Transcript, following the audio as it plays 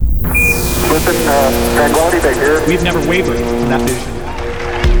they did. We've never wavered from that vision.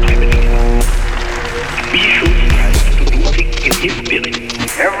 We should strive to do things in his spirit.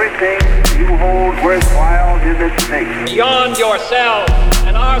 Everything you hold worthwhile in this nation. Beyond yourself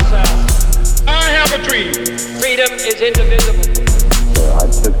and ourselves, I have a dream. Freedom is indivisible. I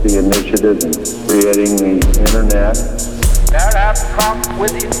took the initiative in creating the internet. There have come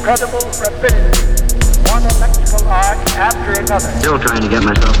with incredible rapidity one electrical arc after another. Still trying to get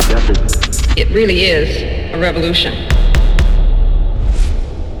myself adjusted. It really is a revolution.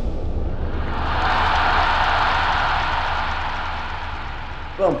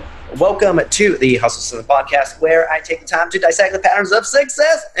 Boom. Welcome to the Hustle System podcast, where I take the time to dissect the patterns of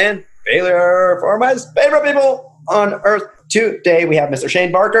success and failure for my favorite people on earth. Today, we have Mr.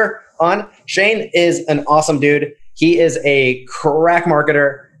 Shane Barker on. Shane is an awesome dude. He is a crack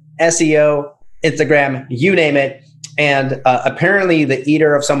marketer, SEO, Instagram, you name it. And apparently the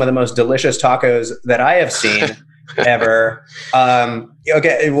eater of some of the most delicious tacos that I have seen ever.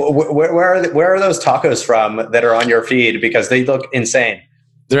 Okay, where are those tacos from that are on your feed? Because they look insane.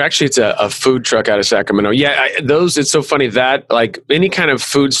 It's a food truck out of Sacramento. Yeah, it's so funny that like any kind of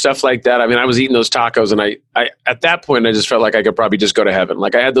food stuff like that. I mean, I was eating those tacos and I at that point, I just felt like I could probably just go to heaven.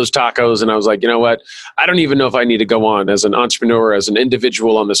 Like I had those tacos and I was like, you know what? I don't even know if I need to go on as an entrepreneur, as an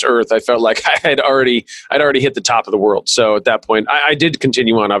individual on this earth. I felt like I'd already hit the top of the world. So at that point, I did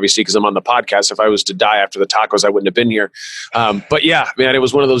continue on, obviously, because I'm on the podcast. If I was to die after the tacos, I wouldn't have been here. But yeah, man, it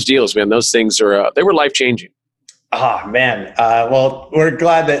was one of those deals, man. Those things they were life-changing. Oh man. Well, we're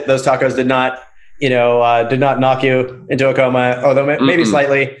glad that those tacos did not knock you into a coma. Although maybe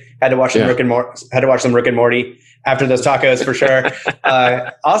slightly. Had to watch some Rick and Morty after those tacos for sure.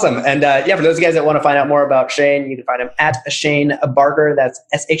 Awesome. And for those guys that want to find out more about Shane, you can find him at Shane Barker. That's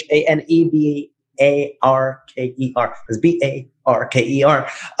ShaneBarker. That's BARKER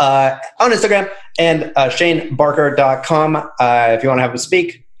on Instagram and ShaneBarker.com. If you want to have him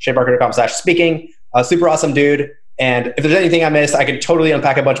speak, ShaneBarker.com/speaking. Super awesome dude. And if there's anything I missed, I could totally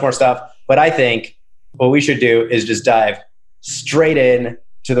unpack a bunch more stuff. But I think what we should do is just dive straight in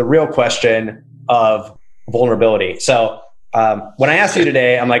to the real question of vulnerability. So when I asked you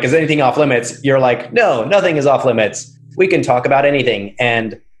today, I'm like, is anything off limits? You're like, no, nothing is off limits. We can talk about anything.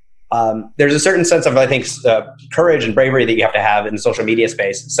 And there's a certain sense of, I think, courage and bravery that you have to have in the social media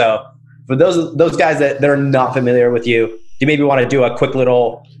space. So for those guys that are not familiar with you, do you maybe want to do a quick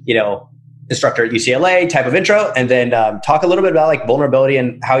little, instructor at UCLA type of intro, and then talk a little bit about like vulnerability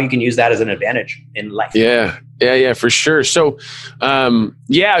and how you can use that as an advantage in life? Yeah, for sure. So,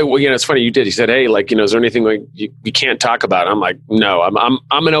 it's funny you did. You said, hey, is there anything like you can't talk about? I'm like, no,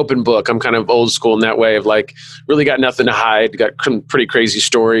 I'm an open book. I'm kind of old school in that way of like, really got nothing to hide, got pretty crazy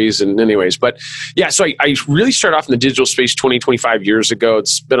stories. And anyways, but yeah, so I really started off in the digital space 25 years ago.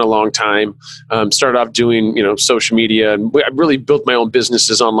 It's been a long time. Started off doing, social media, and I really built my own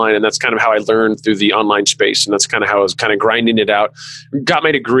businesses online. And that's kind of how I learned through the online space. And that's kind of how I was kind of grinding it out. Got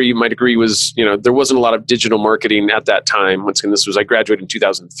my degree. My degree was, there wasn't a lot of digital marketing at that time. I graduated in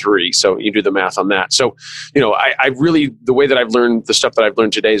 2003. So you do the math on that. So, I really, the way that I've learned the stuff that I've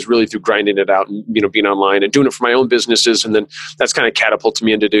learned today is really through grinding it out and, being online and doing it for my own businesses. And then that's kind of catapulted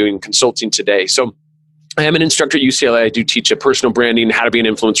me into doing consulting today. So I am an instructor at UCLA. I do teach a personal branding, how to be an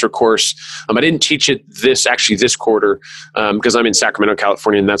influencer course. I didn't teach it this quarter because I'm in Sacramento,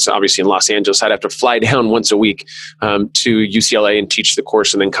 California, and that's obviously in Los Angeles. I'd have to fly down once a week to UCLA and teach the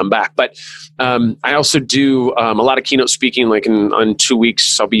course and then come back. But I also do a lot of keynote speaking. Like in 2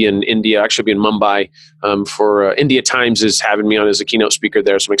 weeks, I'll be in India. Actually, I'll be in Mumbai for India Times is having me on as a keynote speaker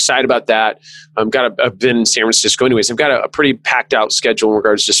there. So I'm excited about that. I've been in San Francisco. Anyways, I've got a pretty packed out schedule in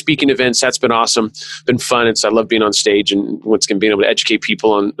regards to speaking events. That's been awesome. Been fun. I love being on stage and being able to educate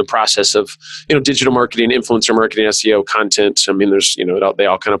people on the process of, digital marketing, influencer marketing, SEO, content. There's, they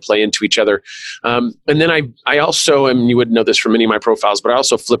all kind of play into each other. And then I also, and you wouldn't know this from any of my profiles, but I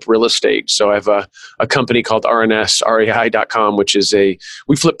also flip real estate. So I have a company called RNSREI.com, which is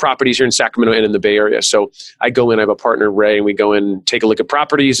we flip properties here in Sacramento and in the Bay Area. So I go in, I have a partner, Ray, and we go in, take a look at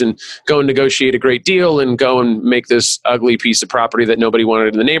properties and go and negotiate a great deal and go and make this ugly piece of property that nobody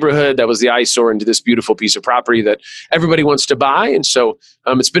wanted in the neighborhood. That was the eyesore into this beautiful piece of property that everybody wants to buy. And so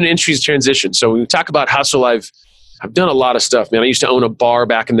it's been an interesting transition. So when we talk about hustle, I've done a lot of stuff, man. I used to own a bar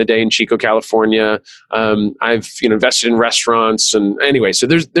back in the day in Chico, California. I've invested in restaurants, and anyway, so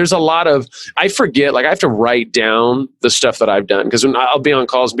there's a lot of, I forget, like I have to write down the stuff that I've done, because when I'll be on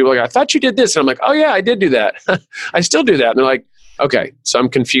calls and people are like, I thought you did this, and I'm like, oh yeah, I did do that. I still do that, and they're like, Okay, so I'm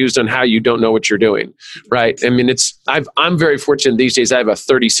confused on how you don't know what you're doing, right? I mean, I'm very fortunate these days. I have a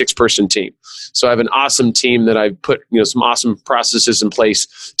 36-person team, so I have an awesome team that I've put some awesome processes in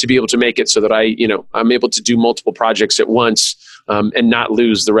place to be able to make it so that I'm able to do multiple projects at once and not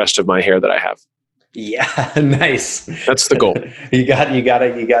lose the rest of my hair that I have. Yeah, nice. That's the goal. you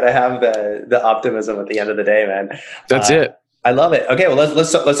gotta have the optimism at the end of the day, man. That's it. I love it. Okay, well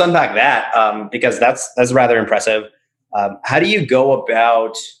let's unpack that because that's rather impressive. How do you go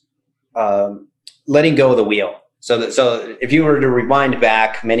about letting go of the wheel? So if you were to rewind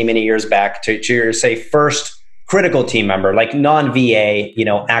back many years back to your say first critical team member, like non-VA,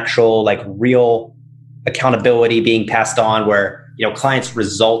 actual like real accountability being passed on, where clients'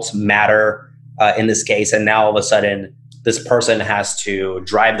 results matter in this case, and now all of a sudden this person has to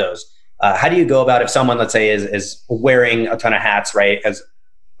drive those. How do you go about if someone, let's say, is wearing a ton of hats, right? As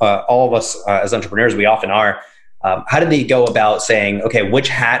all of us as entrepreneurs, we often are. How did they go about saying, okay, which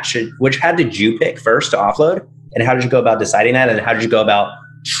hat did you pick first to offload, and how did you go about deciding that, and how did you go about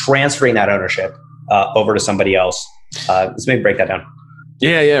transferring that ownership over to somebody else? Let's maybe break that down.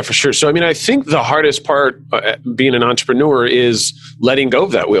 Yeah, for sure. So, I mean, I think the hardest part being an entrepreneur is letting go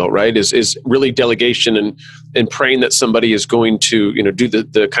of that wheel, right? Is really delegation and praying that somebody is going to, do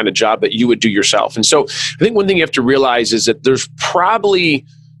the kind of job that you would do yourself. And so I think one thing you have to realize is that there's probably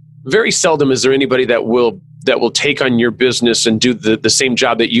very seldom is there anybody that will take on your business and do the same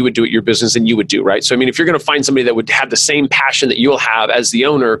job that you would do at your business and you would do, right? So, I mean, if you're going to find somebody that would have the same passion that you'll have as the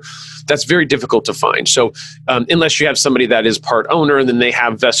owner, that's very difficult to find. So unless you have somebody that is part owner and then they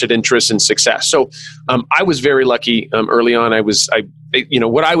have vested interest in success. So I was very lucky early on.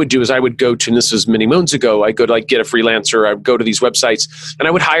 What I would do is I would go to, and this was many moons ago, I go to get a freelancer, I would go to these websites and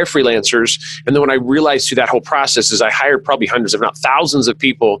I would hire freelancers. And then when I realized through that whole process is I hired probably hundreds, if not thousands of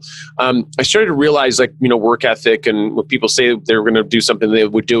people, I started to realize work ethic, and when people say they were going to do something, they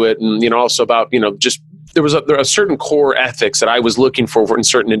would do it. And, also about, just there was a certain core ethics that I was looking for in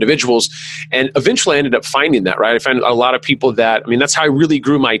certain individuals. And eventually I ended up finding that, right? I found a lot of people that's how I really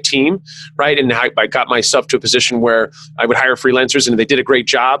grew my team, right? And I got myself to a position where I would hire freelancers and they did a great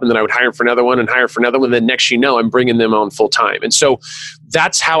job. And then I would hire for another one and hire for another one. And then next, I'm bringing them on full time. And so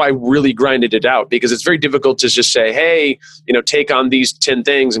that's how I really grinded it out, because it's very difficult to just say, hey, take on these 10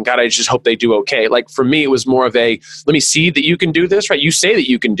 things and God, I just hope they do okay. Like for me, it was more of let me see that you can do this, right? You say that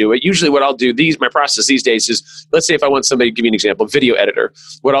you can do it. Usually what I'll do, my process these days is, let's say if I want somebody to give you an example, video editor,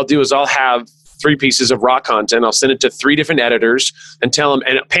 what I'll do is I'll have 3 pieces of raw content. I'll send it to 3 different editors and tell them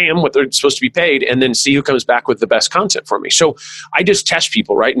and pay them what they're supposed to be paid, and then see who comes back with the best content for me. So I just test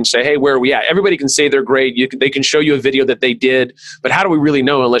people, right? And say, hey, where are we at? Everybody can say they're great. They can show you a video that they did, but how do we really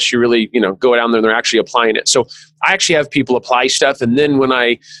know unless you really, go down there and they're actually applying it? So I actually have people apply stuff. And then when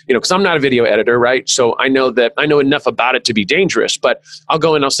I, because I'm not a video editor, right? So I know enough about it to be dangerous, but I'll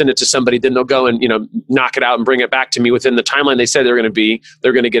go and I'll send it to somebody, then they'll go and, knock it out and bring it back to me within the timeline they said they're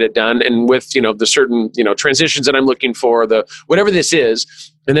going to get it done. And with, the certain, transitions that I'm looking for, whatever this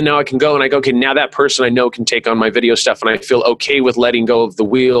is. And then now I can go and I go, okay, now that person I know can take on my video stuff, and I feel okay with letting go of the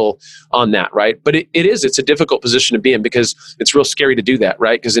wheel on that, right? But it's a difficult position to be in, because it's real scary to do that,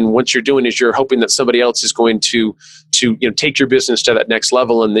 right? Because then what you're doing is you're hoping that somebody else is going to take your business to that next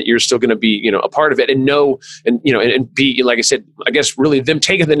level, and that you're still going to be, a part of it, and know, and be, like I said, I guess really them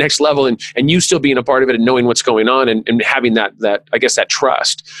taking the next level and you still being a part of it and knowing what's going on and having that I guess that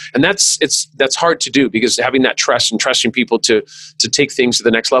trust. And that's hard to do, because having that trust and trusting people to take things to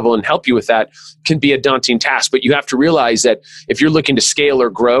the next level and help you with that can be a daunting task. But you have to realize that if you're looking to scale or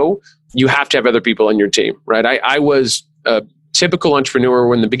grow, you have to have other people on your team, right? I was a typical entrepreneur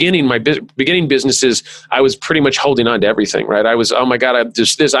when my beginning businesses, I was pretty much holding on to everything, right? I was, oh my God,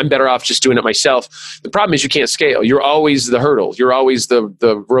 I'm better off just doing it myself. The problem is you can't scale. You're always the hurdle. You're always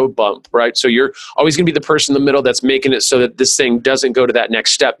the road bump, right? So you're always going to be the person in the middle that's making it so that this thing doesn't go to that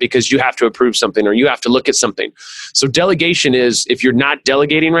next step, because you have to approve something or you have to look at something. So delegation is, if you're not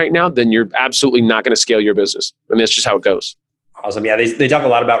delegating right now, then you're absolutely not going to scale your business. I mean, that's just how it goes. Awesome. Yeah, they talk a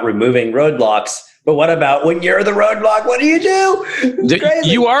lot about removing roadblocks. But what about when you're the roadblock? What do you do?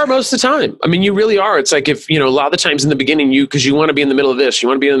 You are most of the time. I mean, you really are. It's like if, a lot of the times in the beginning, because you want to be in the middle of this, you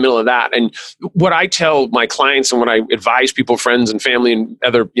want to be in the middle of that. And what I tell my clients and what I advise people, friends and family and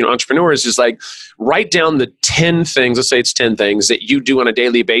other, entrepreneurs is write down the 10 things, let's say it's 10 things that you do on a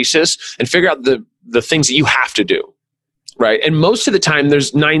daily basis, and figure out the things that you have to do, right? And most of the time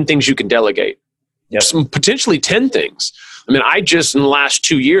there's 9 things you can delegate. Yep. Some potentially 10 things. I mean, in the last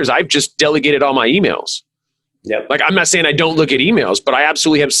 2 years, I've just delegated all my emails. Yep. I'm not saying I don't look at emails, but I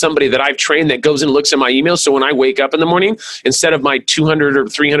absolutely have somebody that I've trained that goes and looks at my emails. So when I wake up in the morning, instead of my 200 or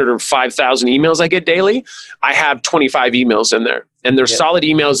 300 or 5,000 emails I get daily, I have 25 emails in there. And they're solid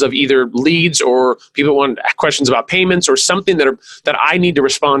emails of either leads or people want questions about payments or something that I need to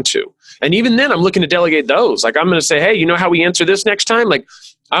respond to. And even then, I'm looking to delegate those. Like, I'm going to say, hey, you know how we answer this next time? Like,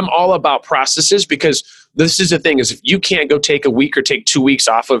 I'm all about processes, because this is the thing, is if you can't go take a week or take 2 weeks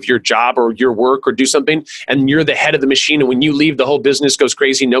off of your job or your work or do something, and you're the head of the machine, and when you leave, the whole business goes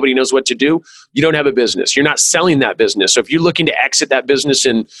crazy, nobody knows what to do, you don't have a business. You're not selling that business. So if you're looking to exit that business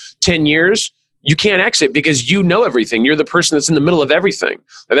in 10 years, you can't exit because you know everything. You're the person that's in the middle of everything.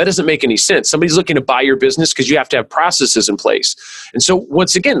 Now, that doesn't make any sense. Somebody's looking to buy your business because you have to have processes in place. And so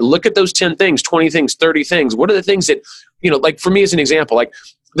once again, look at those 10 things, 20 things, 30 things. What are the things that, like for me as an example, like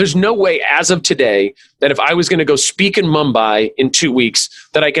there's no way as of today that if I was going to go speak in Mumbai in 2 weeks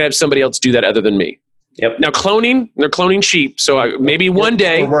that I could have somebody else do that other than me. Yep. Now they're cloning sheep. So maybe one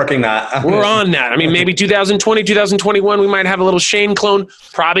day we're working that. We're on that. I mean, maybe 2020, 2021, we might have a little Shane clone,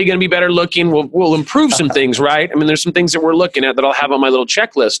 probably going to be better looking. We'll improve some things, right? I mean, there's some things that we're looking at that I'll have on my little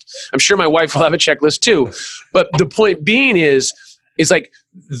checklist. I'm sure my wife will have a checklist too. But the point being is like,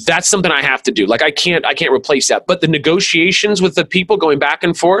 that's something I have to do. Like I can't replace that. But the negotiations with the people going back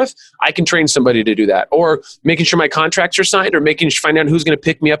and forth, I can train somebody to do that. Or making sure my contracts are signed, or find out who's going to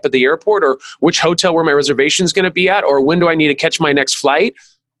pick me up at the airport, or which hotel where my reservation is going to be at, or when do I need to catch my next flight.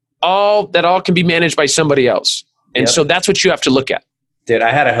 All can be managed by somebody else. And so that's what you have to look at. Dude,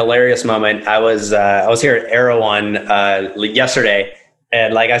 I had a hilarious moment. I was here at Erewhon yesterday.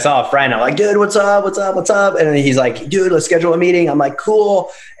 And like, I saw a friend, I'm like, dude, what's up? And he's like, dude, let's schedule a meeting. I'm like, cool.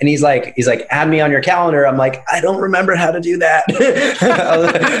 And he's like, add me on your calendar. I'm like, I don't remember how to do that.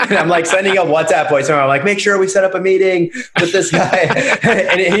 I'm like sending a WhatsApp voice. I'm like, make sure we set up a meeting with this guy.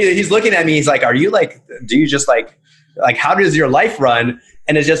 And he's looking at me. He's like, are you like, do you just like how does your life run?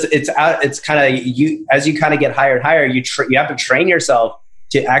 And it's kind of you, as you kind of get higher and higher, you have to train yourself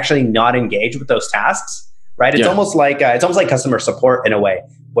to actually not engage with those tasks. Right. It's almost like customer support in a way,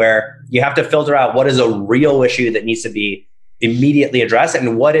 where you have to filter out what is a real issue that needs to be immediately addressed,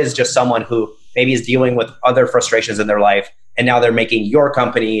 and what is just someone who maybe is dealing with other frustrations in their life, and now they're making your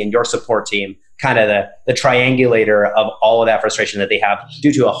company and your support team kind of the triangulator of all of that frustration that they have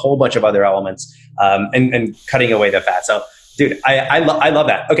due to a whole bunch of other elements, and cutting away the fat. So, dude, I love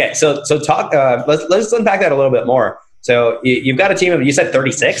that. Okay, so talk. Let's unpack that a little bit more. So you've got a team of, you said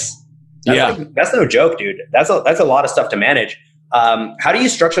 36. That's no joke, dude. That's a lot of stuff to manage. How do you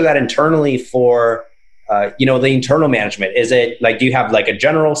structure that internally for, the internal management? Is it like, do you have like a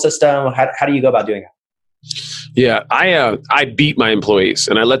general system? How do you go about doing that? Yeah, I beat my employees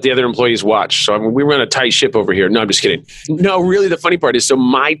and I let the other employees watch. So we run a tight ship over here. No, I'm just kidding. No, really, the funny part is, so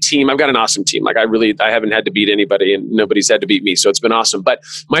my team, I've got an awesome team. Like I haven't had to beat anybody, and nobody's had to beat me. So it's been awesome. But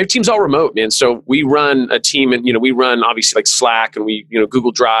my team's all remote, man. So we run a team, and we run obviously like Slack, and we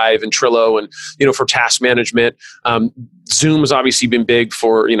Google Drive and Trello, and for task management. Zoom has obviously been big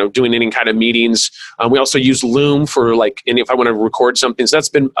for doing any kind of meetings. We also use Loom for and if I want to record something, so that's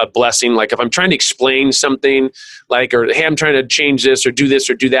been a blessing. Like if I'm trying to explain something, or hey, I'm trying to change this or do this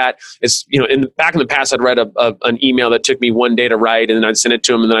or do that. It's back in the past, I'd write an email that took me one day to write, and then I'd send it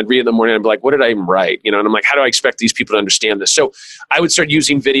to them, and then I'd read it in the morning, and I'd be like, what did I even write? And I'm like, how do I expect these people to understand this? So I would start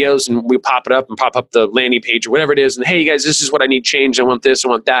using videos, and we pop up the landing page or whatever it is, and hey, you guys, this is what I need changed. I want this, I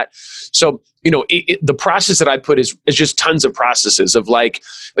want that. So the process that I put is just tons of processes of like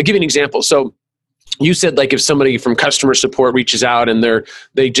give you an example. So you said like if somebody from customer support reaches out and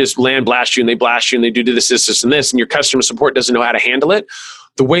they just blast you and they blast you and they do this, and your customer support doesn't know how to handle it.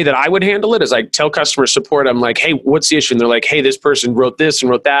 The way that I would handle it is I tell customer support, I'm like, hey, what's the issue? And they're like, hey, this person wrote this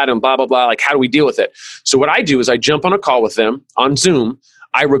and wrote that and blah, blah, blah. Like, how do we deal with it? So what I do is I jump on a call with them on Zoom.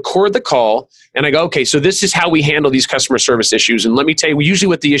 I record the call and I go, okay, so this is how we handle these customer service issues. And let me tell you, usually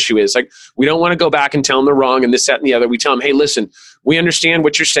what the issue is, like, we don't want to go back and tell them they're wrong and this, that, and the other. We tell them, hey, listen, we understand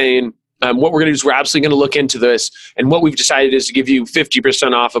what you're saying. What we're going to do is we're absolutely going to look into this. And what we've decided is to give you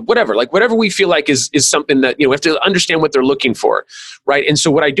 50% off of whatever we feel like is something that, we have to understand what they're looking for. Right. And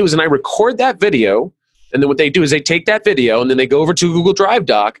so what I do is, I record that video. And then what they do is they take that video and then they go over to Google Drive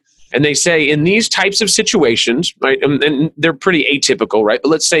doc. And they say, in these types of situations, right, and they're pretty atypical, right? But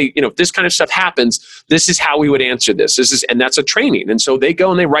let's say, if this kind of stuff happens, this is how we would answer this. And that's a training. And so they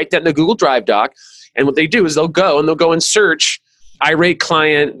go and they write that in the Google Drive doc. And what they do is they'll go and search irate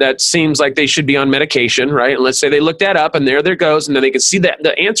client that seems like they should be on medication, right? And let's say they look that up and there goes. And then they can see that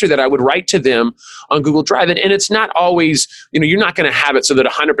the answer that I would write to them on Google Drive. And it's not always, you're not going to have it so that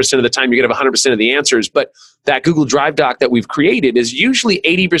 100% of the time you're going to have 100% of the answers. But that Google Drive doc that we've created is usually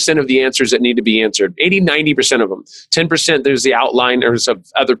 80% of the answers that need to be answered, 80, 90% of them. 10%, there's the outliners of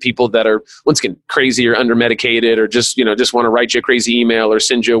other people that are, once again, crazy or under-medicated or just want to write you a crazy email or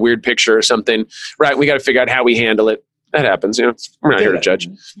send you a weird picture or something, right? We got to figure out how we handle it. that happens. We're not here to judge.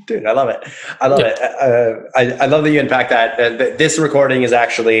 Dude, I love it. I love it. I love that you unpack that. This recording is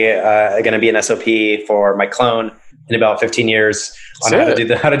actually going to be an SOP for my clone in about 15 years on how to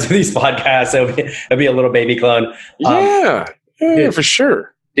do these podcasts. It'll be a little baby clone. Dude, for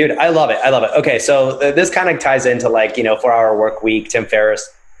sure. Dude, I love it. Okay, so this kind of ties into 4-hour work week, Tim Ferriss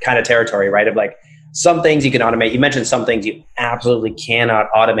kind of territory, right? Of some things you can automate. You mentioned some things you absolutely cannot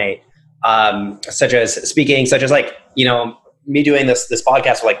automate, such as speaking, such as me doing this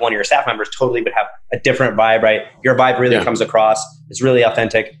podcast with one of your staff members totally would have a different vibe, right? Your vibe really comes across. It's really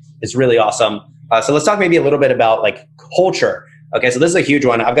authentic. It's really awesome. So let's talk maybe a little bit about culture. Okay, so this is a huge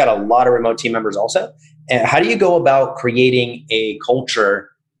one. I've got a lot of remote team members also. And how do you go about creating a culture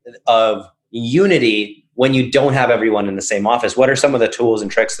of unity when you don't have everyone in the same office? What are some of the tools and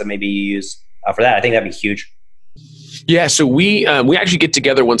tricks that maybe you use for that? I think that'd be huge. Yeah, so we actually get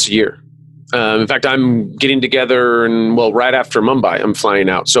together once a year. In fact, I'm getting together right after Mumbai, I'm flying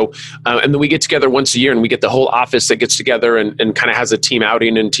out. So, and then we get together once a year and we get the whole office that gets together and kind of has a team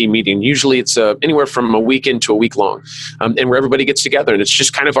outing and team meeting. Usually it's anywhere from a weekend to a week long, and where everybody gets together and it's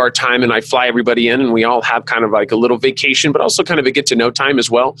just kind of our time, and I fly everybody in and we all have kind of a little vacation, but also kind of a get to know time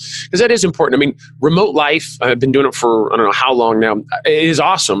as well. Because that is important. I mean, remote life, I've been doing it for, I don't know how long now. It is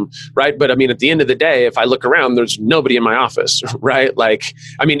awesome, right? But I mean, at the end of the day, if I look around, there's nobody in my office, right?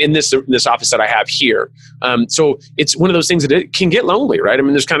 In this office that I have here. So it's one of those things that it can get lonely, right? I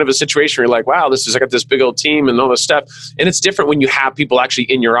mean, there's kind of a situation where you're wow, I got this big old team and all this stuff. And it's different when you have people actually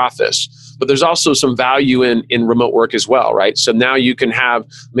in your office. But there's also some value in remote work as well, right? So now you can have,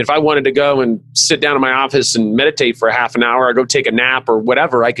 if I wanted to go and sit down in my office and meditate for a half an hour or go take a nap or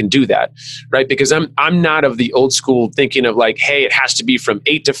whatever, I can do that, right? Because I'm not of the old school thinking of hey, it has to be from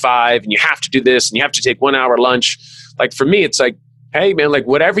 8 to 5 and you have to do this and you have to take 1 hour lunch. For me, it's hey man,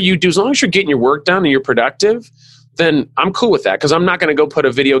 whatever you do, as long as you're getting your work done and you're productive, then I'm cool with that. Because I'm not going to go put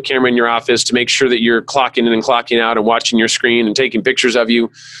a video camera in your office to make sure that you're clocking in and clocking out and watching your screen and taking pictures of you.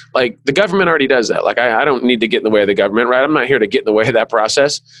 The government already does that. I don't need to get in the way of the government, right? I'm not here to get in the way of that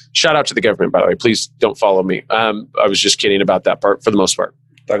process. Shout out to the government, by the way. Please don't follow me. I was just kidding about that part for the most part.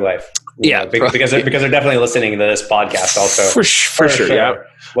 Thug life. Yeah. Because they're definitely listening to this podcast also. For sure. Yeah.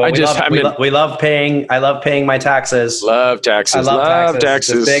 Well, I love paying my taxes. Love taxes. I love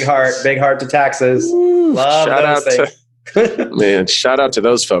taxes. Big heart to taxes. Love those things. Shout out to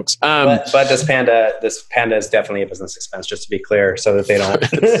those folks. But this panda is definitely a business expense, just to be clear, so that they don't.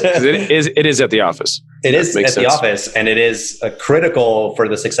 it is at the office. It is at the office, and it is critical for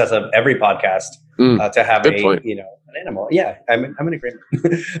the success of every podcast to have an animal. Yeah, I'm in agreement.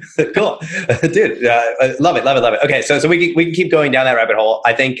 Cool, dude. Love it. Okay, so we can keep going down that rabbit hole.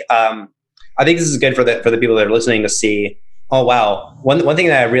 I think this is good for the people that are listening to see. Oh wow, one thing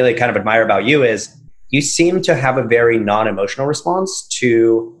that I really kind of admire about you is you seem to have a very non-emotional response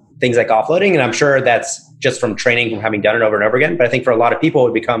to things like offloading, and I'm sure that's just from training, from having done it over and over again. But I think for a lot of people,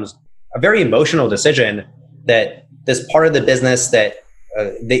 it becomes a very emotional decision that this part of the business that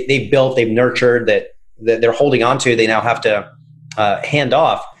they've built, they've nurtured, that they're holding on to, they now have to hand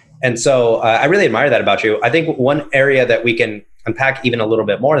off. And so I really admire that about you. I think one area that we can unpack even a little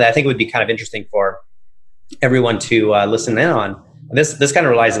bit more that I think would be kind of interesting for everyone to listen in on, this kind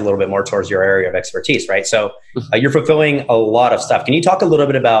of relies a little bit more towards your area of expertise, right? So you're fulfilling a lot of stuff. Can you talk a little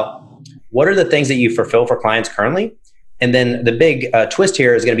bit about what are the things that you fulfill for clients currently? And then the big twist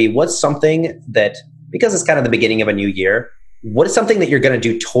here is going to be what's something that, because it's kind of the beginning of a new year, what is something that you're going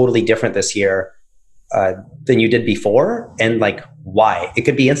to do totally different this year than you did before, and why? It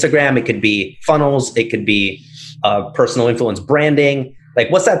could be Instagram, it could be funnels, it could be personal influence branding.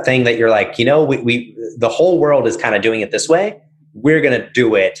 What's that thing that you're we the whole world is kind of doing it this way, we're going to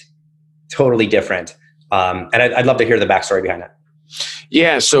do it totally different. And I'd love to hear the backstory behind that.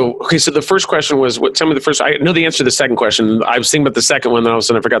 Yeah. So the first question was tell me the first. I know the answer to the second question. I was thinking about the second one, then all of a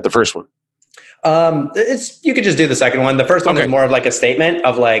sudden I forgot the first one. You could just do the second one. The first one is more of a statement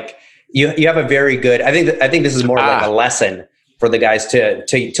of you have a very good, I think this is more like a lesson for the guys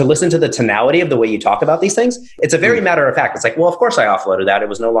to listen to the tonality of the way you talk about these things. It's a very matter of fact. It's well, of course I offloaded that. It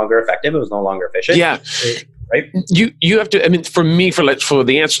was no longer effective. It was no longer efficient. Yeah. Right. You have to, for me, for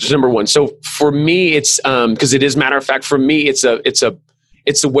the answer to number one. So for me, it's, cause it is matter of fact, for me, it's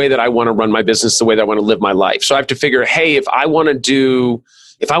the way that I want to run my business, the way that I want to live my life. So I have to figure, hey, if I want to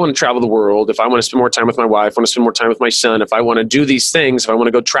travel the world, if I want to spend more time with my wife, want to spend more time with my son, if I want to do these things, if I want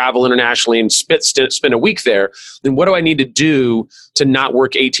to go travel internationally and spend a week there, then what do I need to do to not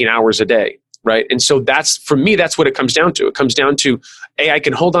work 18 hours a day? right? And so that's, for me, that's what it comes down to. It comes down to, I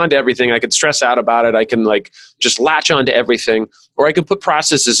can hold on to everything. I can stress out about it. I can like just latch on to everything, or I can put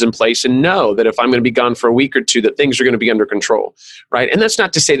processes in place and know that if I'm going to be gone for a week or two, that things are going to be under control, right? And that's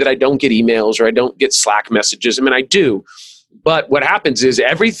not to say that I don't get emails or I don't get Slack messages. I mean, I do. But what happens is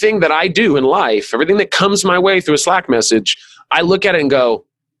everything that I do in life, everything that comes my way through a Slack message, I look at it and go,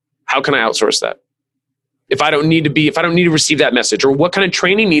 how can I outsource that? If I don't need to receive that message, or what kind of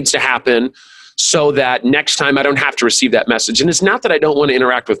training needs to happen so that next time I don't have to receive that message. And it's not that I don't want to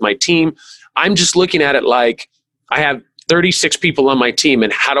interact with my team. I'm just looking at it like I have 36 people on my team,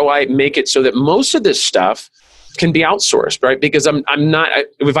 and how do I make it so that most of this stuff can be outsourced, right? Because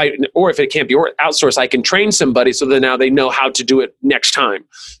if it can't be outsourced, I can train somebody so that now they know how to do it next time.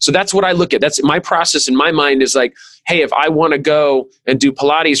 So that's what I look at. That's my process in my mind is like, hey, if I want to go and do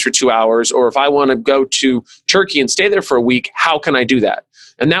Pilates for 2 hours, or if I want to go to Turkey and stay there for a week, how can I do that?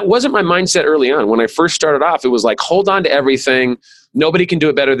 And that wasn't my mindset early on. When I first started off, it was like, hold on to everything. Nobody can do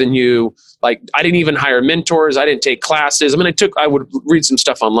it better than you. Like, I didn't even hire mentors. I didn't take classes. I mean, I would read some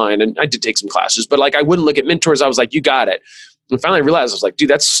stuff online, and I did take some classes, but like, I wouldn't look at mentors. I was like, you got it. And finally I realized, I was like, dude,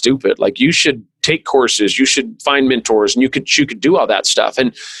 that's stupid. Like, you should take courses, you should find mentors, and you could do all that stuff.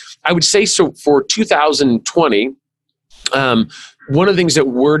 And I would say, so for 2020, one of the things that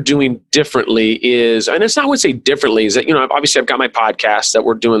we're doing differently is, and it's not what I say differently, is that, obviously I've got my podcast that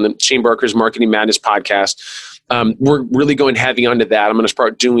we're doing, the Shane Barker's Marketing Madness podcast. We're really going heavy onto that. I'm going to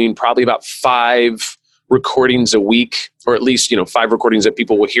start doing probably about 5 recordings a week, or at least, 5 recordings that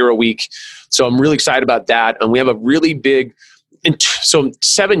people will hear a week. So I'm really excited about that. And we have a really big, so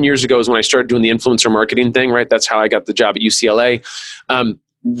 7 years ago is when I started doing the influencer marketing thing, right? That's how I got the job at UCLA.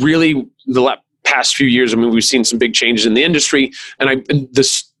 Really, the past few years, I mean, we've seen some big changes in the industry, and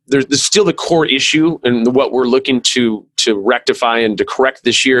there's still the core issue, and what we're looking to rectify and to correct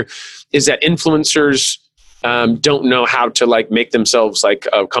this year is that influencers don't know how to like make themselves like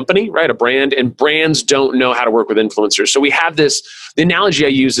a company, right? A brand, and brands don't know how to work with influencers. So we have the analogy I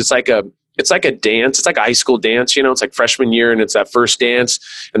use, it's like a dance. It's like a high school dance, it's like freshman year, and it's that first dance,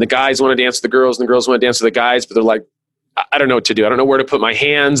 and the guys want to dance with the girls and the girls want to dance with the guys, but they're like, I don't know what to do. I don't know where to put my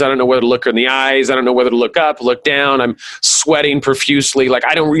hands. I don't know whether to look in the eyes. I don't know whether to look up, look down. I'm sweating profusely. Like,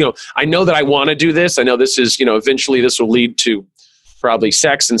 I know that I want to do this. I know this is, eventually this will lead to probably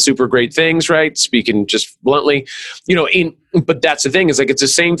sex and super great things, right? Speaking just bluntly, but that's the thing, is like, it's the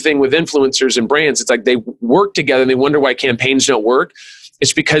same thing with influencers and brands. It's like they work together and they wonder why campaigns don't work.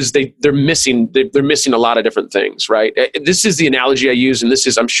 It's because they're missing a lot of different things, right? This is the analogy I use, and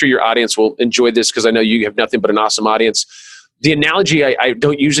I'm sure your audience will enjoy this, because I know you have nothing but an awesome audience. The analogy, I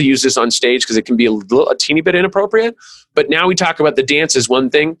don't usually use this on stage because it can be a teeny bit inappropriate, but now we talk about the dance as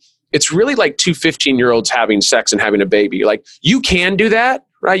one thing. It's really like 2 15-year-olds having sex and having a baby. Like, you can do that,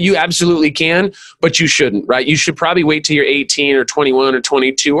 right? You absolutely can, but you shouldn't, right? You should probably wait till you're 18 or 21 or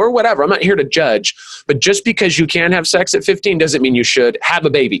 22 or whatever. I'm not here to judge, but just because you can have sex at 15 doesn't mean you should have a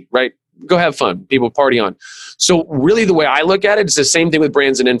baby, right? Go have fun. People party on. So really the way I look at it is the same thing with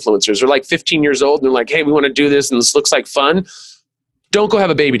brands and influencers. They're like 15 years old and they're like, hey, we want to do this and this looks like fun. Don't go have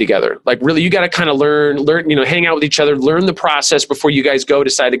a baby together. Like, really, you got to kind of learn, hang out with each other, learn the process before you guys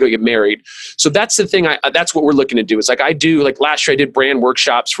decide to go get married. So that's the thing. That's what we're looking to do. It's like, last year I did brand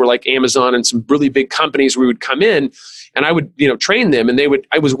workshops for like Amazon and some really big companies where we would come in and I would, train them, and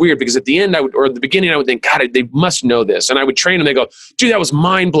I was weird because at the end at the beginning I would think, God, they must know this. And I would train them. They go, dude, that was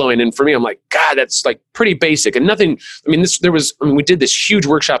mind blowing. And for me, I'm like, God, that's like pretty basic and nothing. We did this huge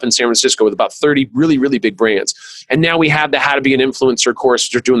workshop in San Francisco with about 30 really, really big brands. And now we have the How to Be an Influencer course.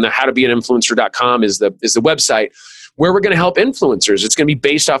 They're doing the howtobeaninfluencer.com is the website where we're going to help influencers. It's going to be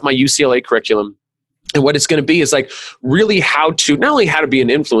based off my UCLA curriculum. And what it's going to be is like really how to, not only how to be an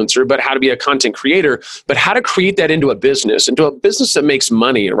influencer, but how to be a content creator, but how to create that into a business that makes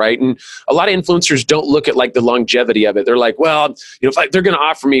money, right? And a lot of influencers don't look at like the longevity of it. They're like, well, if they're going to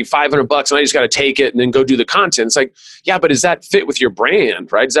offer me $500 and I just got to take it and then go do the content. It's like, yeah, but does that fit with your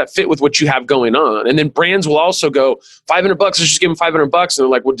brand, right? Does that fit with what you have going on? And then brands will also go, $500, let's just give them $500. And they're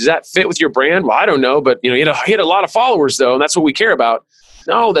like, well, does that fit with your brand? Well, I don't know, but he had a lot of followers though, and that's what we care about.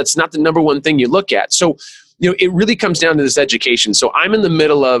 No, that's not the number one thing you look at. So, it really comes down to this education. So I'm in the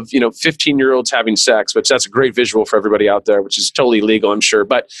middle of, 15-year-olds having sex, which that's a great visual for everybody out there, which is totally legal, I'm sure.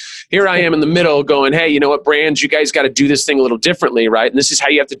 But here I am in the middle going, hey, you know what, brands, you guys got to do this thing a little differently, right? And this is how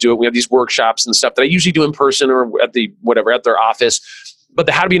you have to do it. We have these workshops and stuff that I usually do in person or at their office. But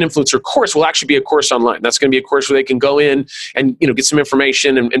the How to Be an Influencer course will actually be a course online. That's going to be a course where they can go in and get some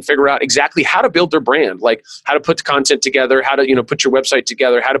information and figure out exactly how to build their brand, like how to put the content together, how to put your website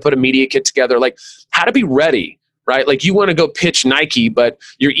together, how to put a media kit together, like how to be ready right? Like you want to go pitch Nike, but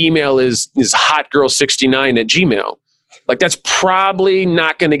your email is hotgirl69@gmail. Like that's probably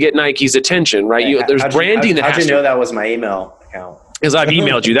not going to get Nike's attention, right? There's branding that has to. How'd you know that was my email account? Because I've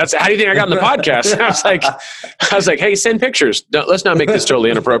emailed you. That's how do you think I got in the podcast? I was like, hey, send pictures. Let's not make this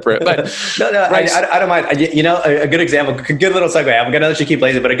totally inappropriate. But no, right. I don't mind. You know, a good example, good little segue. I'm going to let you keep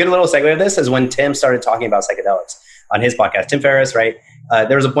lazy, but a good little segue of this is when Tim started talking about psychedelics on his podcast. Tim Ferriss, right?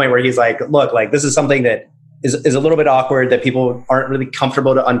 There was a point where he's like, look, like this is something that is a little bit awkward that people aren't really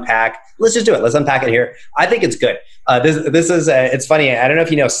comfortable to unpack. Let's just do it. Let's unpack it here. I think it's good. This is it's funny. I don't know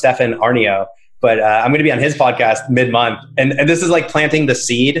if you know Stefan Arnio, but I'm going to be on his podcast mid-month, and this is like planting the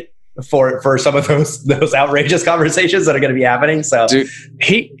seed for some of those outrageous conversations that are going to be happening. So, dude,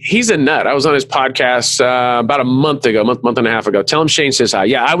 he's a nut. I was on his podcast about a month and a half ago. Tell him Shane says hi.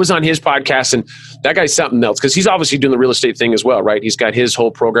 Yeah, I was on his podcast, and that guy's something else because he's obviously doing the real estate thing as well, right? He's got his whole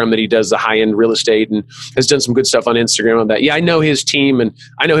program that he does, the high-end real estate, and has done some good stuff on Instagram on that. Yeah, I know his team, and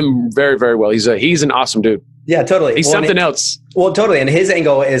I know him very, very well. He's an awesome dude. Yeah, totally. He's something else. Well, totally. And his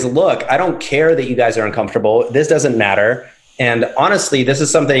angle is, look, I don't care that you guys are uncomfortable. This doesn't matter. And honestly, this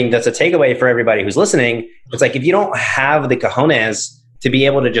is something that's a takeaway for everybody who's listening. It's like, if you don't have the cojones to be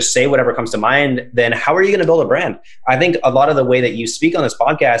able to just say whatever comes to mind, then how are you going to build a brand? I think a lot of the way that you speak on this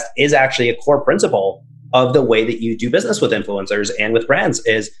podcast is actually a core principle of the way that you do business with influencers and with brands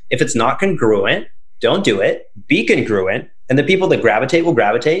is if it's not congruent, don't do it. Be congruent. And the people that gravitate will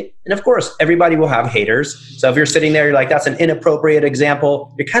gravitate. And of course, everybody will have haters. So if you're sitting there, you're like, that's an inappropriate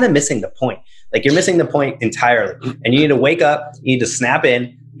example. You're kind of missing the point. Like you're missing the point entirely. And you need to wake up, you need to snap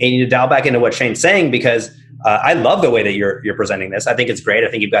in, and you need to dial back into what Shane's saying because I love the way that you're presenting this. I think it's great. I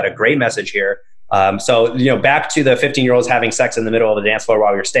think you've got a great message here. So, back to the 15-year-olds having sex in the middle of the dance floor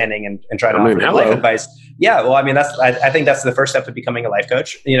while you're standing and trying to offer life advice. Yeah, well, I mean, I think that's the first step to becoming a life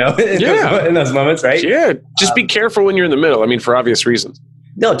coach, in those moments, right? Yeah, just be careful when you're in the middle. I mean, for obvious reasons.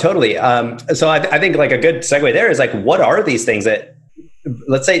 No, totally. So I think like a good segue there is like, what are these things that,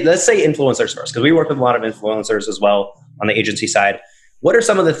 let's say influencers first, because we work with a lot of influencers as well on the agency side. What are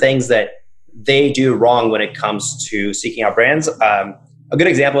some of the things that they do wrong when it comes to seeking out brands? A good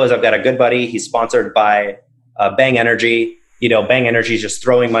example is I've got a good buddy. He's sponsored by Bang Energy. Bang Energy is just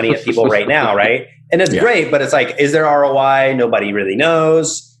throwing money at people right now, right? And it's great, but it's like, is there ROI? Nobody really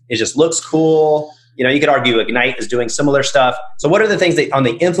knows. It just looks cool. You could argue Ignite is doing similar stuff. So what are the things that on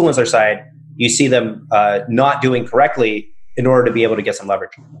the influencer side, you see them not doing correctly in order to be able to get some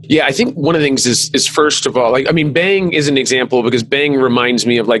leverage? Yeah, I think one of the things is first of all, Bang is an example because Bang reminds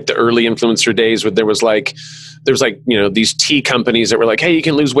me of like the early influencer days where there was these tea companies that were like, hey, you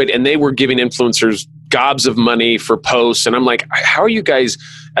can lose weight. And they were giving influencers gobs of money for posts. And I'm like, how are you guys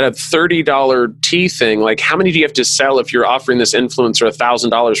at a $30 tea thing? Like, how many do you have to sell if you're offering this influencer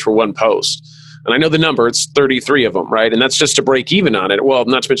 $1,000 for one post? And I know the number, it's 33 of them, right? And that's just to break even on it. Well,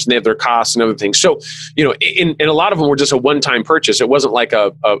 not to mention they have their costs and other things. So, in a lot of them were just a one-time purchase. It wasn't like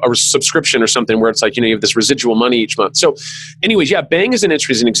a subscription or something where it's like, you have this residual money each month. So anyways, yeah, Bang is an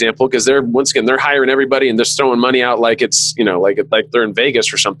interesting example because they're hiring everybody and they're throwing money out like it's, like they're in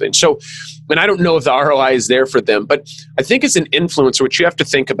Vegas or something. So, and I don't know if the ROI is there for them, but I think as an influencer, what you have to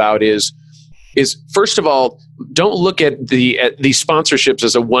think about is first of all, don't look at these sponsorships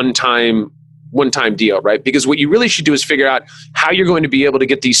as a one-time deal, right? Because what you really should do is figure out how you're going to be able to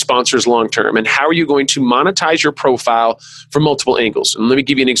get these sponsors long-term and how are you going to monetize your profile from multiple angles. And let me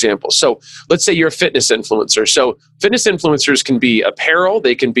give you an example. So let's say you're a fitness influencer. So fitness influencers can be apparel,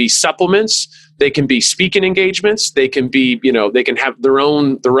 they can be supplements, they can be speaking engagements, they can be, they can have their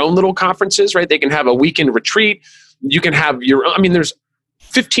own little conferences, right? They can have a weekend retreat. You can have there's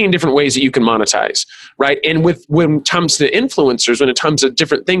 15 different ways that you can monetize, right? And when it comes to influencers, when it comes to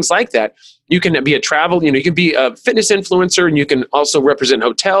different things like that, you can be a travel, you can be a fitness influencer and you can also represent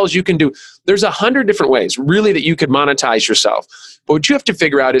hotels. There's 100 different ways really that you could monetize yourself. But what you have to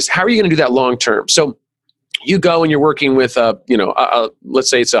figure out is how are you going to do that long term? So you go and you're working with let's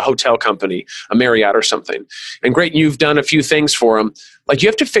say it's a hotel company, a Marriott or something. And great, you've done a few things for them. Like you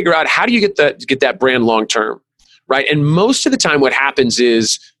have to figure out how do you get that brand long term? Right. And most of the time what happens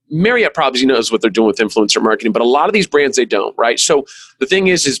is Marriott probably knows what they're doing with influencer marketing, but a lot of these brands, they don't. Right. So the thing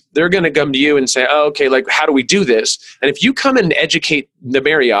is they're going to come to you and say, oh, okay, like, how do we do this? And if you come and educate the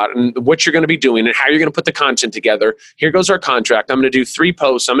Marriott and what you're going to be doing and how you're going to put the content together, here goes our contract. I'm going to do 3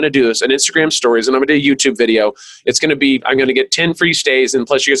 posts. I'm going to do this, an Instagram stories, and I'm going to do a YouTube video. I'm going to get 10 free stays and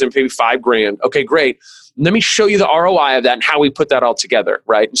plus you guys are going to pay me $5,000. Okay, great. Let me show you the ROI of that and how we put that all together,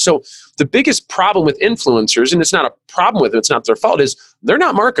 right? So the biggest problem with influencers, and it's not a problem with them, it's not their fault, is they're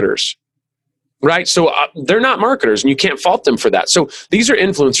not marketers. right? So they're not marketers, and you can't fault them for that. So these are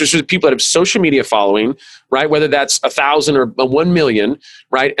influencers, so people that have social media following, right? Whether that's 1,000 or 1 million,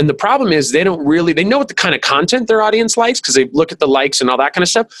 right? And the problem is they know what the kind of content their audience likes because they look at the likes and all that kind of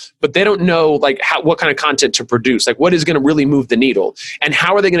stuff, but they don't know like what kind of content to produce, like what is going to really move the needle, and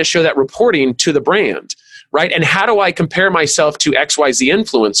how are they going to show that reporting to the brand? Right? And how do I compare myself to XYZ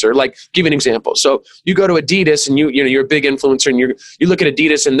influencer? Like, give an example. So you go to Adidas and you're a big influencer, and you look at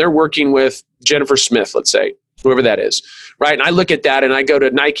Adidas and they're working with Jennifer Smith, let's say, whoever that is, right? And I look at that and I go to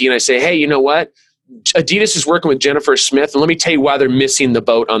Nike and I say, hey, you know what? Adidas is working with Jennifer Smith, and let me tell you why they're missing the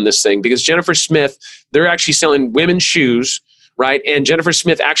boat on this thing. Because Jennifer Smith, they're actually selling women's shoes, right? And Jennifer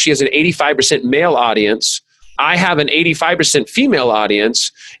Smith actually has an 85% male audience. I have an 85% female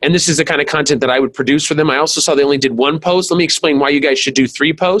audience, and this is the kind of content that I would produce for them. I also saw they only did 1 post. Let me explain why you guys should do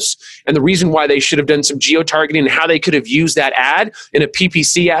 3 posts, and the reason why they should have done some geo-targeting and how they could have used that ad in a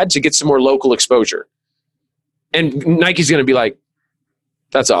PPC ad to get some more local exposure. And Nike's going to be like,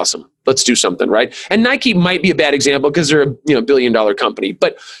 that's awesome. Let's do something, right? And Nike might be a bad example because they're a billion-dollar company,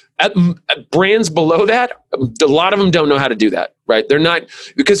 but at brands below that, a lot of them don't know how to do that, right? They're not,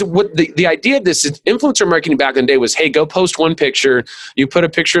 because what the idea of this is influencer marketing back in the day was, hey, go post 1 picture, you put a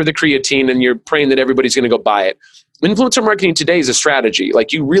picture of the creatine and you're praying that everybody's going to go buy it. Influencer marketing today is a strategy.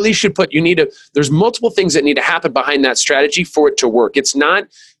 Like you really should there's multiple things that need to happen behind that strategy for it to work. It's not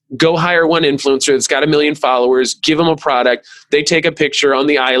go hire one influencer that's got 1 million followers, give them a product, they take a picture on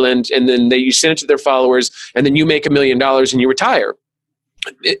the island, and then you send it to their followers, and then you make $1 million and you retire.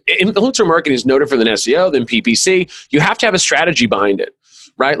 Influencer marketing is no different than SEO, than PPC. You have to have a strategy behind it,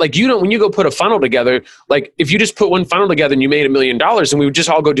 right? Like when you go put a funnel together, like if you just put 1 funnel together and you made $1 million and we would just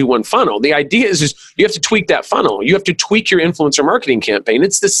all go do 1 funnel, the idea is you have to tweak that funnel. You have to tweak your influencer marketing campaign.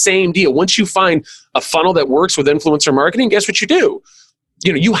 It's the same deal. Once you find a funnel that works with influencer marketing, guess what you do?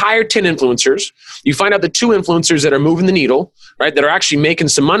 You hire 10 influencers, you find out the 2 influencers that are moving the needle, right, that are actually making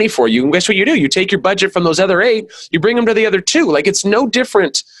some money for you. And guess what you do? You take your budget from those other 8, you bring them to the other 2. Like it's no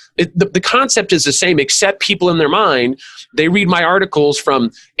different. The concept is the same, except people in their mind, they read my articles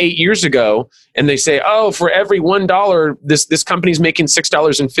from 8 years ago and they say, oh, for every $1, this company's making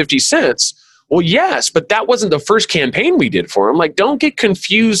 $6.50. Well, yes, but that wasn't the first campaign we did for them. Like, don't get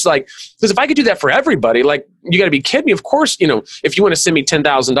confused. Like, because if I could do that for everybody, like, you got to be kidding me. Of course, if you want to send me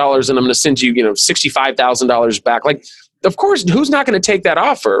 $10,000 and I'm going to send you, $65,000 back, like, of course, who's not going to take that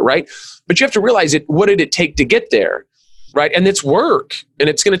offer, right? But you have to realize what did it take to get there, right? And it's work, and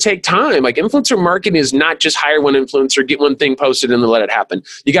it's going to take time. Like, influencer marketing is not just hire one influencer, get one thing posted, and then let it happen.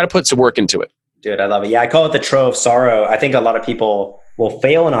 You got to put some work into it. Dude, I love it. Yeah, I call it the trove of sorrow. I think a lot of people will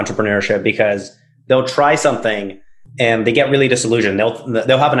fail in entrepreneurship because they'll try something and they get really disillusioned.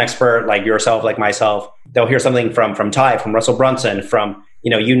 They'll have an expert like yourself, like myself. They'll hear something from Ty, from Russell Brunson, from,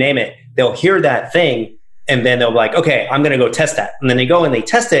 you name it. They'll hear that thing and then they'll be like, okay, I'm going to go test that. And then they go and they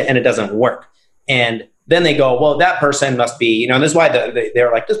test it and it doesn't work. And then they go, well, that person must be, and this is why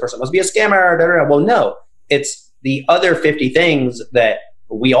they're like, this person must be a scammer. Da, da, da. Well, no, it's the other 50 things that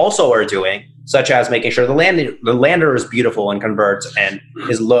we also are doing, such as making sure the lander is beautiful and converts and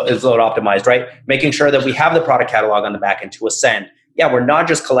is load optimized, right? Making sure that we have the product catalog on the back end to ascend. Yeah, we're not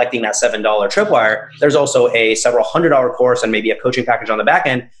just collecting that $7 tripwire. There's also a several $100 course and maybe a coaching package on the back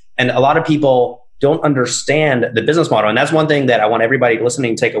end. And a lot of people don't understand the business model. And that's one thing that I want everybody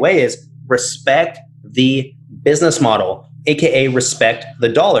listening to take away is respect the business model, AKA respect the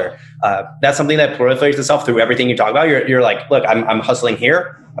dollar. That's something that proliferates itself through everything you talk about. You're like, look, I'm hustling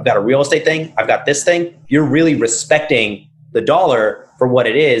here. I've got a real estate thing. I've got this thing. You're really respecting the dollar for what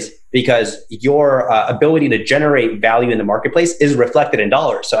it is because your ability to generate value in the marketplace is reflected in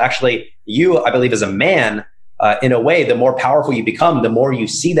dollars. So actually you, I believe as a man, in a way, the more powerful you become, the more you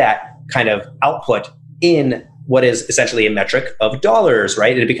see that kind of output in what is essentially a metric of dollars,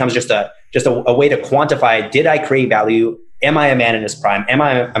 right? It becomes just a way to quantify, did I create value? Am I a man in his prime? Am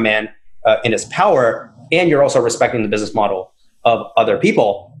I a man in his power? And you're also respecting the business model of other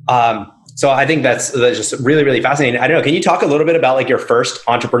people. So I think that's just really, really fascinating. I don't know. Can you talk a little bit about like your first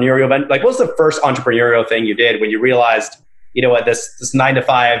entrepreneurial event? Like, what was the first entrepreneurial thing you did when you realized, you know what, this 9 to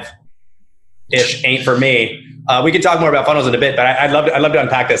 5-ish ain't for me? We could talk more about funnels in a bit, but I'd love to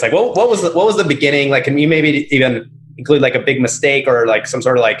unpack this. Like, what was the beginning? Like, can you maybe even include like a big mistake or like some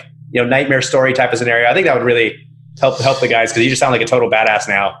sort of like, nightmare story type of scenario? I think that would really help the guys because you just sound like a total badass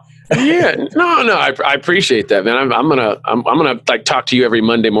now. Yeah, no, I appreciate that, man. I'm gonna like talk to you every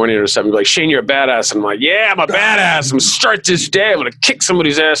Monday morning or something. Like, Shane, you're a badass. And I'm like, yeah, I'm a badass. I'm gonna start this day. I'm gonna kick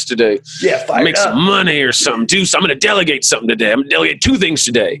somebody's ass today. Yeah, make some money or something. I'm gonna delegate something today. I'm gonna delegate 2 things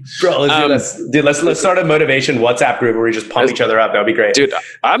today, bro. Let's start a motivation WhatsApp group where we just pump each other up. That'd be great, dude.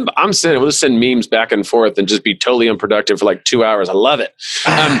 We'll just send memes back and forth and just be totally unproductive for like 2 hours. I love it.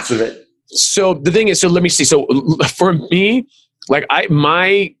 So the thing is, so let me see. So for me, like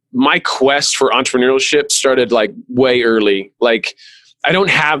my quest for entrepreneurship started like way early. Like, I don't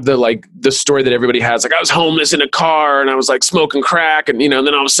have the story that everybody has. Like, I was homeless in a car and I was like smoking crack, and then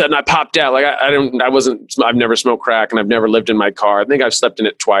all of a sudden I popped out. Like, I've never smoked crack and I've never lived in my car. I think I've slept in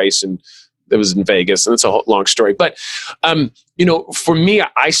it twice, and it was in Vegas, and it's a whole long story. But, for me,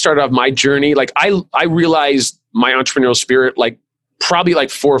 I started off my journey. Like, I realized my entrepreneurial spirit, like, probably like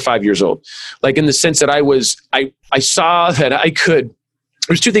 4 or 5 years old, like in the sense that I saw that I could.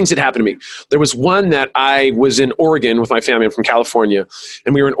 There's 2 things that happened to me. There was one that I was in Oregon with my family. I'm from California,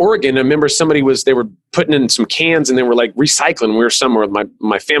 and we were in Oregon. I remember they were putting in some cans and they were like recycling. We were somewhere with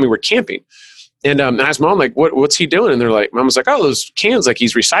my family. We're camping. And I asked Mom, like, what's he doing? And they're like, Mom was like, oh, those cans, like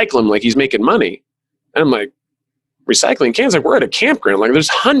he's recycling, like he's making money. And I'm like, recycling cans? Like, we're at a campground. Like, there's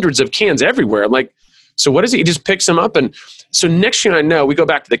hundreds of cans everywhere. I'm like, so what is he? He just picks them up. And so next thing I know, we go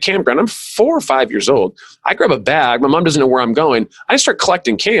back to the campground. I'm 4 or 5 years old. I grab a bag. My mom doesn't know where I'm going. I start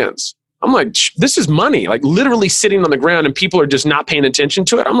collecting cans. I'm like, this is money, like literally sitting on the ground and people are just not paying attention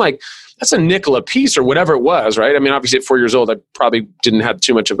to it. I'm like, that's a nickel a piece or whatever it was, right? I mean, obviously at 4 years old, I probably didn't have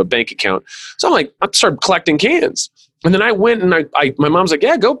too much of a bank account. So I'm like, I started collecting cans. And then I went and my mom's like,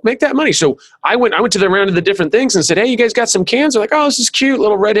 yeah, go make that money. So I went to the round of the different things and said, hey, you guys got some cans? They're like, oh, this is cute,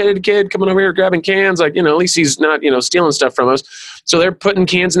 little redheaded kid coming over here grabbing cans. Like, at least he's not, stealing stuff from us. So they're putting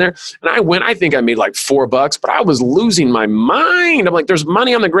cans in there. And I think I made like $4, but I was losing my mind. I'm like, there's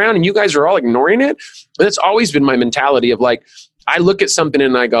money on the ground and you guys are all ignoring it. And it's always been my mentality of like, I look at something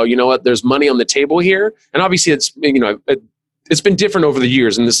and I go, you know what, there's money on the table here. And obviously it's been different over the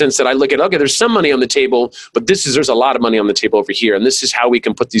years in the sense that I look at, okay, there's some money on the table, but there's a lot of money on the table over here. And this is how we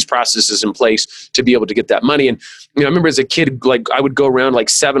can put these processes in place to be able to get that money. And, I remember as a kid, like I would go around like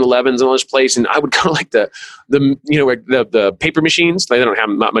 7-Elevens and all this place, and I would go like the paper machines. Like, they don't have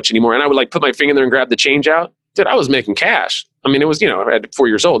them not much anymore. And I would like put my finger in there and grab the change out. Dude, I was making cash. I mean, it was, I had 4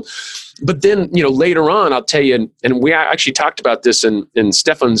 years old. But then, later on, I'll tell you, and we actually talked about this in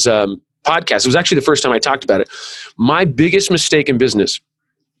Stefan's podcast. It was actually the first time I talked about it. My biggest mistake in business,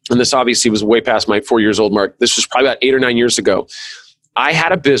 and this obviously was way past my 4 years old mark. This was probably about 8 or 9 years ago. I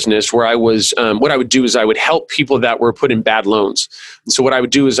had a business where I was, what I would do is I would help people that were put in bad loans. And so what I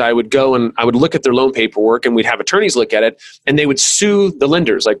would do is I would go and I would look at their loan paperwork, and we'd have attorneys look at it, and they would sue the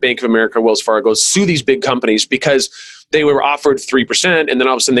lenders like Bank of America, Wells Fargo, sue these big companies because they were offered 3%, and then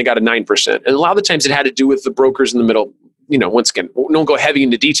all of a sudden they got a 9%. And a lot of the times it had to do with the brokers in the middle. Once again, don't go heavy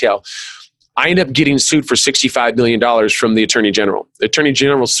into detail. I ended up getting sued for $65 million from the Attorney General. The Attorney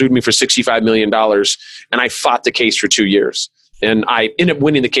General sued me for $65 million, and I fought the case for 2 years. And I ended up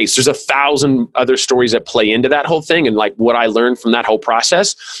winning the case. There's 1,000 other stories that play into that whole thing and like what I learned from that whole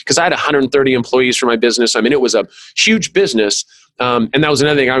process. Because I had 130 employees for my business. I mean, it was a huge business. And that was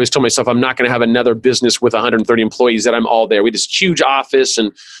another thing. I always told myself, I'm not going to have another business with 130 employees that I'm all there. We had this huge office,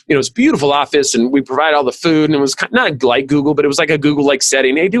 and it's a beautiful office, and we provide all the food, and it was not like Google, but it was like a Google-like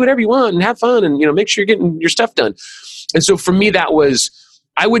setting. Hey, do whatever you want and have fun, and make sure you're getting your stuff done. And so for me, that was,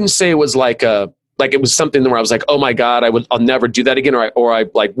 I wouldn't say it was like it was something where I was like, oh my God, I'll never do that again. Or I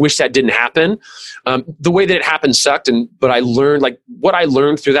like wish that didn't happen. The way that it happened sucked. But I learned like what I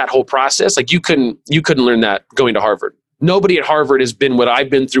learned through that whole process. Like you couldn't learn that going to Harvard. Nobody at Harvard has been what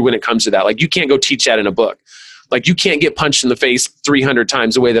I've been through when it comes to that. Like you can't go teach that in a book. Like you can't get punched in the face 300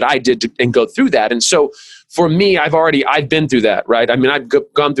 times the way that I did and go through that. And so for me, I've been through that, right? I mean, I've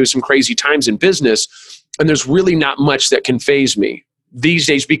gone through some crazy times in business, and there's really not much that can faze me these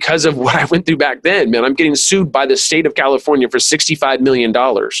days because of what I went through back then, man. I'm getting sued by the state of California for $65 million.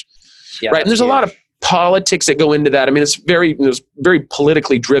 Yeah, right. And there's a lot of politics that go into that. I mean, it's very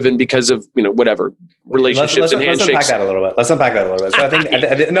politically driven because of, whatever relationships and handshakes. Let's unpack that a little bit. So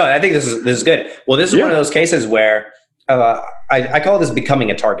I think this is good. Well, this is one of those cases where I call this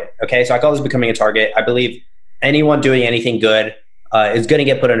becoming a target. Okay. So I call this becoming a target. I believe anyone doing anything good is going to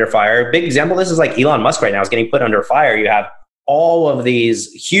get put under fire. Big example. This is like Elon Musk right now is getting put under fire. You have all of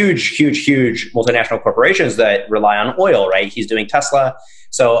these huge multinational corporations that rely on oil, right? He's doing Tesla.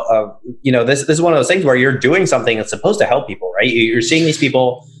 So, this is one of those things where you're doing something that's supposed to help people, right? You're seeing these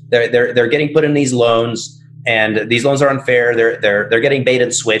people, they're getting put in these loans, and these loans are unfair. They're getting bait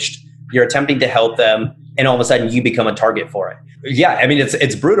and switched. You're attempting to help them, and all of a sudden you become a target for it. Yeah, I mean,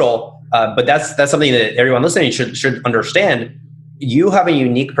 it's brutal, but that's something that everyone listening should understand. You have a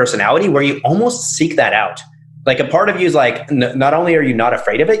unique personality where you almost seek that out. Like a part of you is like, not only are you not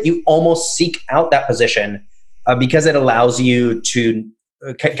afraid of it, you almost seek out that position because it allows you to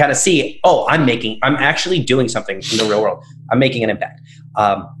kind of see, oh, I'm actually doing something in the real world. I'm making an impact.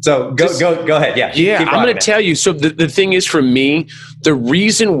 So go ahead. Yeah. Yeah. I'm going to tell you. So the thing is, for me, the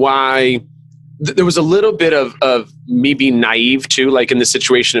reason why there was a little bit of me being naive too, like in the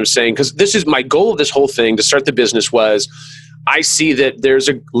situation of saying, because this is my goal of this whole thing to start the business was, I see that there's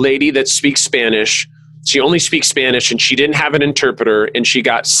a lady that speaks Spanish. She only speaks Spanish and she didn't have an interpreter, and she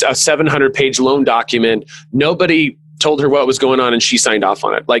got a 700-page loan document. Nobody told her what was going on and she signed off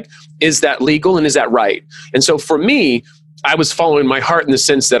on it. Like, is that legal and is that right? And so for me, I was following my heart in the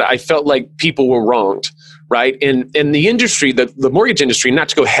sense that I felt like people were wronged, right? And in the industry, the mortgage industry, not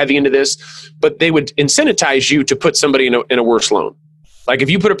to go heavy into this, but they would incentivize you to put somebody in a worse loan. Like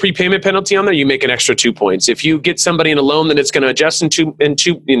if you put a prepayment penalty on there, you make an extra 2 points. If you get somebody in a loan that it's going to adjust in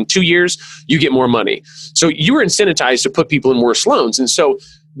 2 years, you get more money. So you were incentivized to put people in worse loans. And so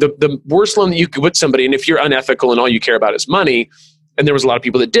the worst loan that you could put somebody in, if you're unethical and all you care about is money, and there was a lot of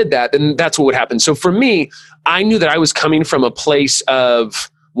people that did that, then that's what would happen. So for me, I knew that I was coming from a place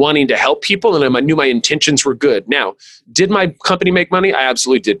of wanting to help people, and I knew my intentions were good. Now, did my company make money? I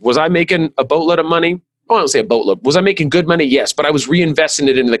absolutely did. Was I making a boatload of money? I don't say a boatload. Was I making good money? Yes, but I was reinvesting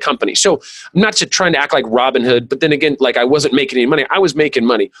it into the company. So I'm not just trying to act like Robin Hood, but then again, like I wasn't making any money. I was making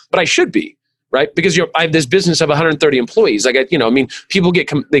money, but I should be, right? Because I have this business of 130 employees. Like, people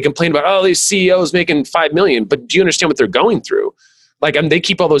they complain about, oh, these CEOs making $5 million, but do you understand what they're going through? Like, they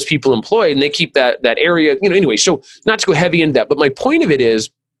keep all those people employed and they keep that area, anyway. So not to go heavy into that, but my point of it is,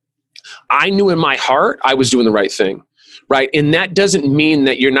 I knew in my heart I was doing the right thing. Right. And that doesn't mean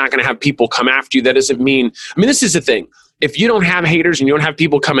that you're not going to have people come after you. That doesn't mean, this is the thing. If you don't have haters and you don't have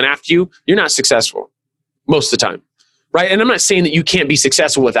people coming after you, you're not successful most of the time. Right. And I'm not saying that you can't be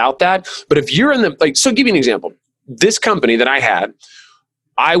successful without that. But if you're so give you an example. This company that I had,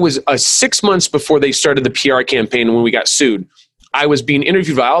 I was 6 months before they started the PR campaign when we got sued. I was being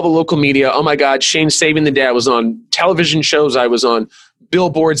interviewed by all the local media. Oh my God, Shane's saving the day. I was on television shows. I was on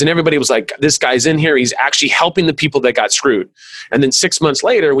billboards, and everybody was like, this guy's in here. He's actually helping the people that got screwed. And then 6 months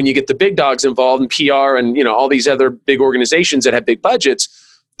later, when you get the big dogs involved in PR and all these other big organizations that have big budgets,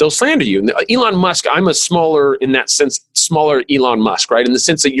 they'll slander you. And Elon Musk, I'm a smaller Elon Musk, right? In the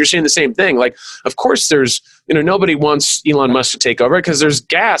sense that you're saying the same thing. Like, of course there's, nobody wants Elon Musk to take over because there's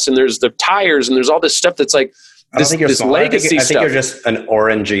gas and there's the tires and there's all this stuff that's like, this legacy stuff. I think you're just an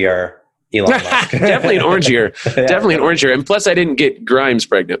orangier Elon Musk. Definitely an orangier. Yeah. Definitely an orangier. And plus I didn't get Grimes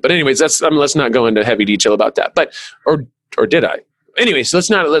pregnant. But anyways, let's not go into heavy detail about that. But, or did I? Anyways, let's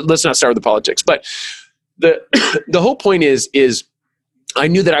not start with the politics. But the whole point is I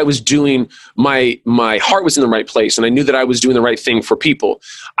knew that I was doing, my heart was in the right place, and I knew that I was doing the right thing for people.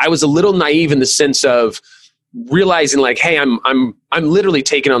 I was a little naive in the sense of realizing like, hey, I'm literally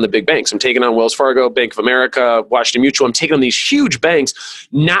taking on the big banks. I'm taking on Wells Fargo, Bank of America, Washington Mutual. I'm taking on these huge banks,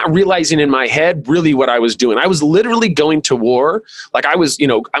 not realizing in my head really what I was doing. I was literally going to war. Like I was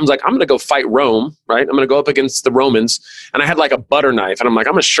like, I'm going to go fight Rome, right? I'm going to go up against the Romans. And I had like a butter knife, and I'm like,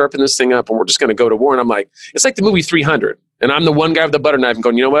 I'm going to sharpen this thing up and we're just going to go to war. And I'm like, it's like the movie 300. And I'm the one guy with the butter knife and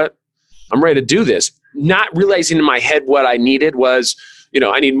going, you know what? I'm ready to do this. Not realizing in my head what I needed was,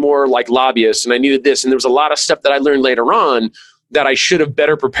 I need more like lobbyists, and I needed this. And there was a lot of stuff that I learned later on that I should have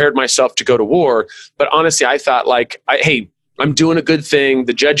better prepared myself to go to war. But honestly, I thought like, hey, I'm doing a good thing.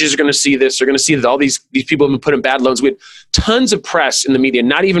 The judges are going to see this. They're going to see that all these people have been put in bad loans. We had tons of press in the media,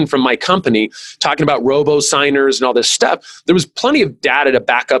 not even from my company, talking about robo-signers and all this stuff. There was plenty of data to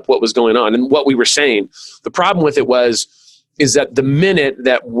back up what was going on and what we were saying. The problem with it is that the minute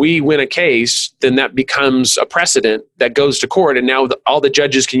that we win a case, then that becomes a precedent that goes to court. And now all the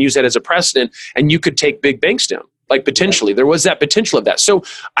judges can use that as a precedent, and you could take big banks down. Like potentially, there was that potential of that. So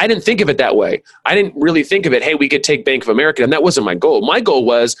I didn't think of it that way. I didn't really think of it, hey, we could take Bank of America. And that wasn't my goal. My goal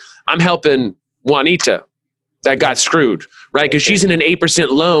was I'm helping Juanita that got screwed, right? Because she's in an 8%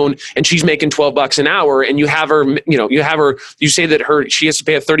 loan and she's making $12 an hour, and you say that she has to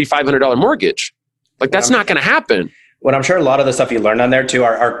pay a $3,500 mortgage. Like that's not going to happen. What I'm sure a lot of the stuff you learned on there too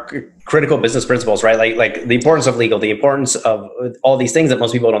are critical business principles, right? Like the importance of legal, the importance of all these things that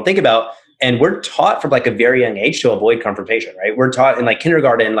most people don't think about. And we're taught from like a very young age to avoid confrontation, right? We're taught in like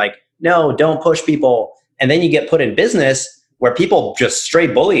kindergarten, like, no, don't push people. And then you get put in business where people just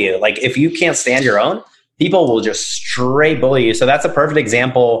straight bully you. Like if you can't stand your own, people will just straight bully you. So that's a perfect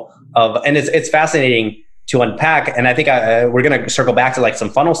example of, and it's fascinating to unpack. And I think we're going to circle back to like some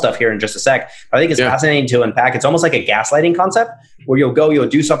funnel stuff here in just a sec. But I think it's fascinating to unpack. It's almost like a gaslighting concept where you'll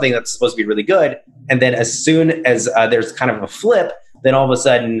do something that's supposed to be really good. And then as soon as there's kind of a flip, then all of a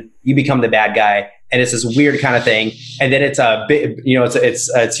sudden you become the bad guy. And it's this weird kind of thing. And then it's a big,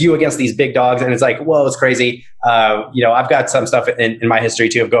 it's you against these big dogs. And it's like, whoa, it's crazy. I've got some stuff in my history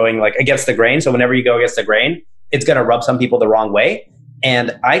too of going like against the grain. So whenever you go against the grain, it's going to rub some people the wrong way.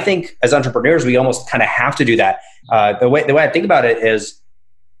 And I think as entrepreneurs, we almost kind of have to do that. The way I think about it is,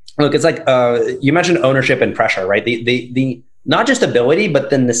 look, it's like you mentioned ownership and pressure, right? The not just ability,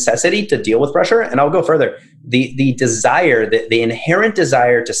 but the necessity to deal with pressure. And I'll go further. The desire, the inherent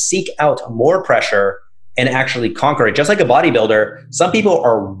desire to seek out more pressure and actually conquer it. Just like a bodybuilder, some people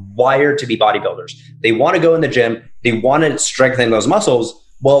are wired to be bodybuilders. They want to go in the gym. They want to strengthen those muscles.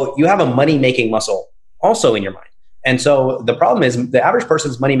 Well, you have a money-making muscle also in your mind. And so the problem is the average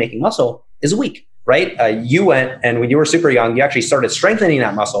person's money-making muscle is weak, right? You went, and when you were super young, you actually started strengthening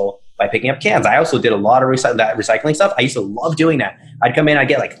that muscle by picking up cans. I also did a lot of recycling stuff. I used to love doing that. I'd come in, I'd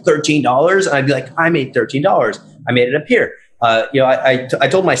get like $13, and I'd be like, I made $13. I made it appear. I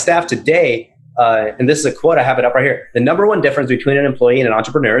told my staff today, and this is a quote, I have it up right here. The number one difference between an employee and an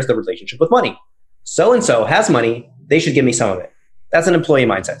entrepreneur is the relationship with money. So-and-so has money, they should give me some of it. That's an employee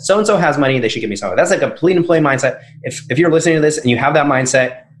mindset. So-and-so has money, they should give me some of it. That's a complete employee mindset. If you're listening to this and you have that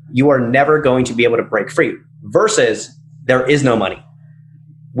mindset, you are never going to be able to break free. Versus there is no money.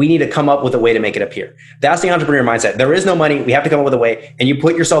 We need to come up with a way to make it appear. That's the entrepreneur mindset. There is no money. We have to come up with a way. And you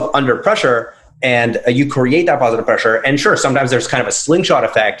put yourself under pressure and you create that positive pressure. And sure, sometimes there's kind of a slingshot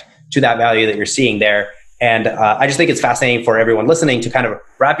effect to that value that you're seeing there. And I just think it's fascinating for everyone listening to kind of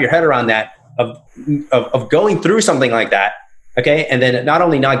wrap your head around that of going through something like that. Okay. And then not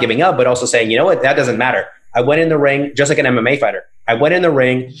only not giving up, but also saying, you know what, that doesn't matter. I went in the ring just like an MMA fighter. I went in the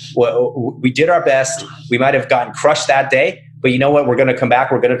ring. We did our best. We might have gotten crushed that day, but you know what? We're going to come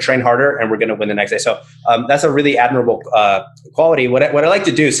back. We're going to train harder, and we're going to win the next day. So that's a really admirable quality. What I like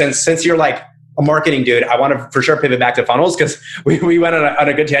to do, since you're like a marketing dude, I want to for sure pivot back to funnels because we went on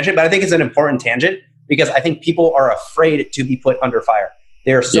a good tangent. But I think it's an important tangent because I think people are afraid to be put under fire.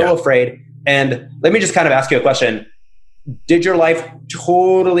 They are so afraid. And let me just kind of ask you a question. Did your life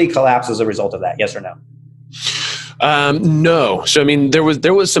totally collapse as a result of that? Yes or no? No. So, I mean, there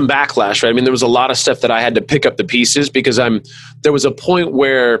was some backlash, right? I mean, there was a lot of stuff that I had to pick up the pieces because there was a point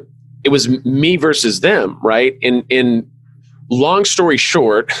where it was me versus them, right? In long story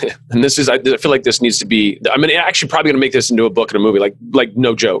short, and this is, I feel like this needs to be, I'm actually probably going to make this into a book and a movie, like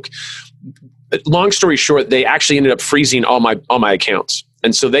no joke. Long story short, they actually ended up freezing all my accounts.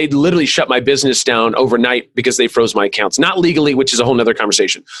 And so they literally shut my business down overnight because they froze my accounts. Not legally, which is a whole nother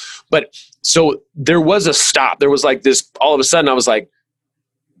conversation. But so there was a stop. There was like this, all of a sudden I was like,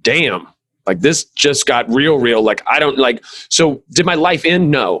 damn, like this just got real. Like, I don't like, so did my life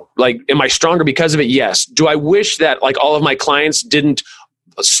end? No. Like, am I stronger because of it? Yes. Do I wish that like all of my clients didn't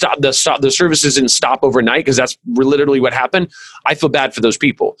stop the services didn't stop overnight because that's literally what happened? I feel bad for those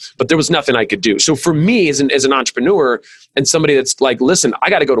people, but there was nothing I could do. So for me as an entrepreneur and somebody that's like, listen, I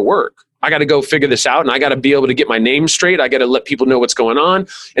got to go to work. I got to go figure this out and I got to be able to get my name straight. I got to let people know what's going on.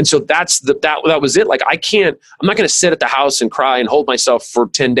 And so that was it. Like I'm not going to sit at the house and cry and hold myself for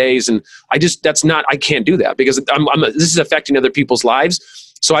 10 days. And I can't do that because this is affecting other people's lives.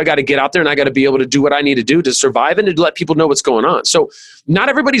 So I got to get out there and I got to be able to do what I need to do to survive and to let people know what's going on. So not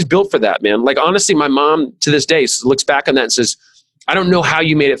everybody's built for that, man. Like honestly, my mom to this day looks back on that and says, I don't know how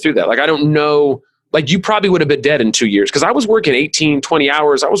you made it through that. Like, I don't know, like you probably would have been dead in 2 years. Cause I was working 18, 20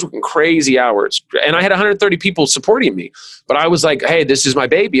 hours. I was working crazy hours and I had 130 people supporting me, but I was like, hey, this is my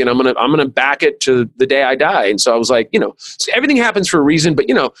baby and I'm going to back it to the day I die. And so I was like, so everything happens for a reason, but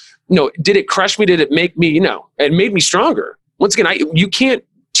did it crush me? Did it make me, it made me stronger. Once again, you can't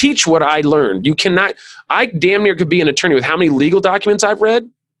teach what I learned. You cannot. I damn near could be an attorney with how many legal documents I've read.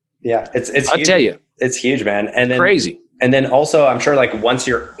 Yeah, it's I'll huge. tell you, it's huge, man. And then crazy. And then also, I'm sure like once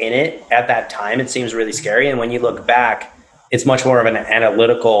you're in it at that time, it seems really scary. And when you look back, it's much more of an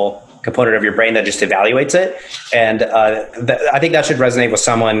analytical component of your brain that just evaluates it. And I think that should resonate with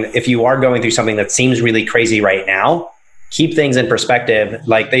someone. If you are going through something that seems really crazy right now, keep things in perspective.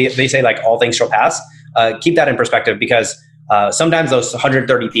 Like they say, like all things shall pass. Keep that in perspective because sometimes those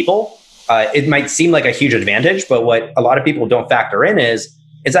 130 people, it might seem like a huge advantage, but what a lot of people don't factor in is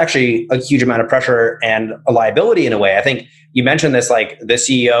it's actually a huge amount of pressure and a liability in a way. I think you mentioned this, like the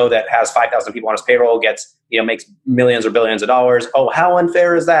CEO that has 5,000 people on his payroll gets, makes millions or billions of dollars. Oh, how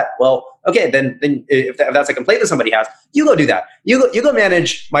unfair is that? Well, okay, then if that's a complaint that somebody has, you go do that. You go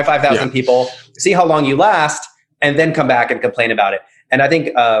manage my 5,000 people, see how long you last, and then come back and complain about it. And I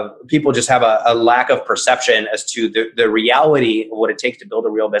think people just have a lack of perception as to the reality of what it takes to build a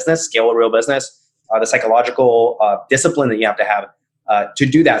real business, scale a real business, the psychological discipline that you have to have to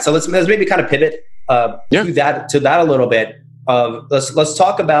do that. So let's maybe kind of pivot to that a little bit. Let's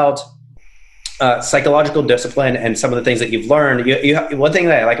talk about psychological discipline and some of the things that you've learned. One thing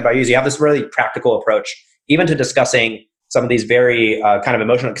that I like about you is you have this really practical approach, even to discussing some of these very kind of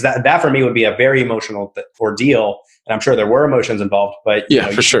emotional, because that for me would be a very emotional ordeal. And I'm sure there were emotions involved, but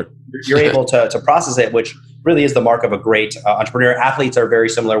for sure. You're able to process it, which really is the mark of a great entrepreneur. Athletes are a very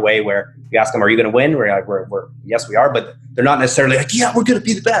similar way, where you ask them, are you going to win? We're like, we're yes, we are, but they're not necessarily like, yeah, we're going to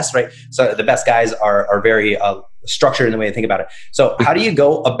be the best, right? So the best guys are very structured in the way they think about it. So how do you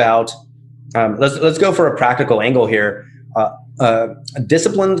go about, let's go for a practical angle here, a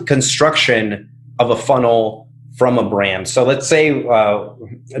disciplined construction of a funnel from a brand. So let's say,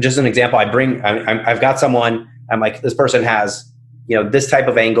 just an example, I've got someone, I'm like, this person has, this type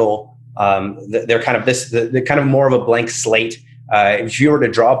of angle. They're kind of they're kind of more of a blank slate. If you were to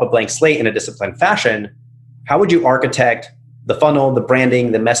draw up a blank slate in a disciplined fashion, how would you architect the funnel, the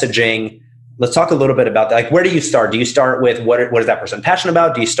branding, the messaging? Let's talk a little bit about that. Like, where do you start? Do you start with what is that person passionate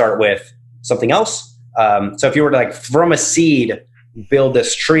about? Do you start with something else? So if you were to, like, from a seed, build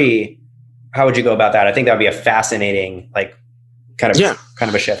this tree, how would you go about that? I think that would be a fascinating, like, kind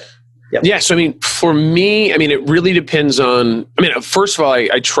of a shift. Yep. Yeah. So, I mean, for me, it really depends on, first of all,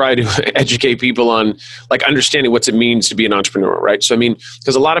 I try to educate people on, like, understanding what it means to be an entrepreneur, right? So,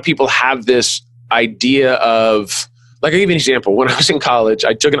 because a lot of people have this idea of, like, I'll give you an example. When I was in college,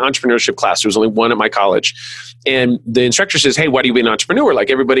 I took an entrepreneurship class. There was only one at my college. And the instructor says, hey, why do you be an entrepreneur?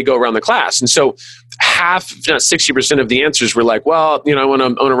 Like, everybody go around the class. And so half, if not 60% of the answers were like, well, I want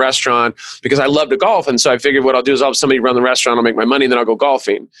to own a restaurant because I love to golf. And so I figured what I'll do is I'll have somebody run the restaurant, I'll make my money, and then I'll go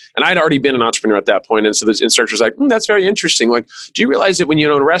golfing. And I'd already been an entrepreneur at that point. And so the instructor was like, that's very interesting. Like, do you realize that when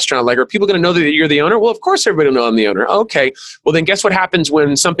you own a restaurant, like, are people going to know that you're the owner? Well, of course, everybody will know I'm the owner. Okay. Well, then guess what happens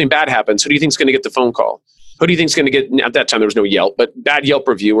when something bad happens? Who do you think is going to get the phone call? Who do you think is going to get, at that time, there was no Yelp, but bad Yelp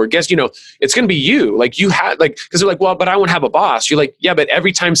review, or guess, it's going to be you. Like, you had, like, because they're like, well, but I won't have a boss. You're like, yeah, but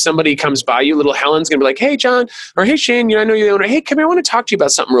every time somebody comes by you, little Helen's going to be like, hey, John, or hey, Shane, I know you're the owner. Hey, come here, I want to talk to you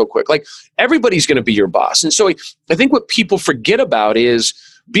about something real quick. Like, everybody's going to be your boss. And so I think what people forget about is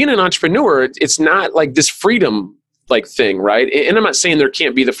being an entrepreneur, it's not like this freedom like thing, right? And I'm not saying there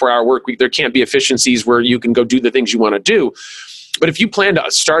can't be the 4-hour work week. There can't be efficiencies where you can go do the things you want to do. But if you plan to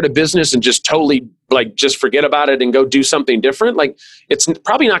start a business and just totally, like, just forget about it and go do something different, like, it's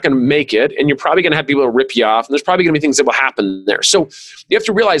probably not going to make it. And you're probably going to have people rip you off. And there's probably going to be things that will happen there. So you have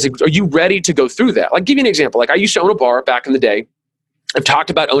to realize, like, are you ready to go through that? Like, give you an example. Like, I used to own a bar back in the day. I've talked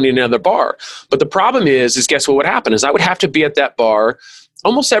about owning another bar. But the problem is guess what would happen is I would have to be at that bar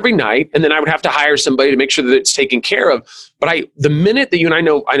almost every night, and then I would have to hire somebody to make sure that it's taken care of. But the minute that you and I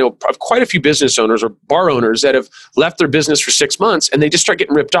know of quite a few business owners or bar owners that have left their business for 6 months and they just start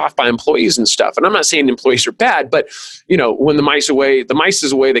getting ripped off by employees and stuff. And I'm not saying employees are bad, but when the mice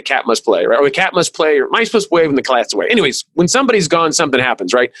is away, the cat must play, right? Or the cat must play, or mice must play when the cat's away. Anyways, when somebody's gone, something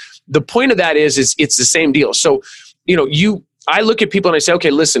happens, right? The point of that is it's the same deal. So, I look at people and I say,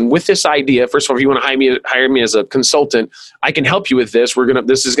 okay, listen, with this idea, first of all, if you want to hire me as a consultant, I can help you with this.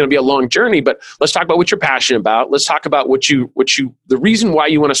 This is going to be a long journey, but let's talk about what you're passionate about. Let's talk about the reason why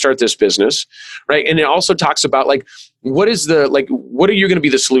you want to start this business, right? And it also talks about, like, what are you going to be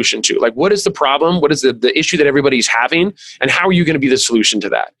the solution to? Like, what is the problem? What is the issue that everybody's having? And how are you going to be the solution to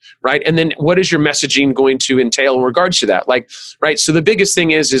that, right? And then what is your messaging going to entail in regards to that? Like, right? So the biggest thing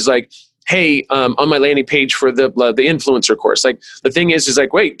is like, hey, on my landing page for the influencer course, like, the thing is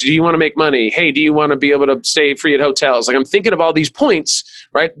like, wait, do you want to make money? Hey, do you want to be able to stay free at hotels? Like, I'm thinking of all these points,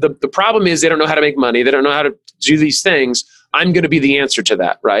 right? The problem is they don't know how to make money. They don't know how to do these things. I'm going to be the answer to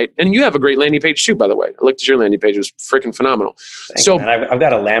that, right? And you have a great landing page too, by the way. I looked at your landing page; it was freaking phenomenal. Thanks, man. I've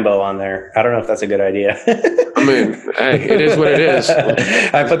got a Lambo on there. I don't know if that's a good idea. Hey, it is what it is.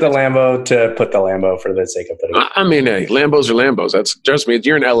 I put the Lambo to put the Lambo for the sake of putting it. Hey, Lambos are Lambos. Trust me,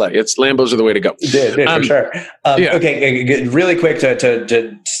 you're in LA. Lambos are the way to go. Dude, for sure. Yeah. Okay, really quick to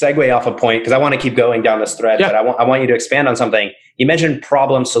segue off a point, because I want to keep going down this thread, but I want you to expand on something. You mentioned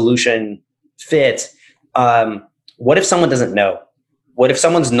problem, solution, fit. What if someone doesn't know? What if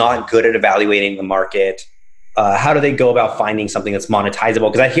someone's not good at evaluating the market? How do they go about finding something that's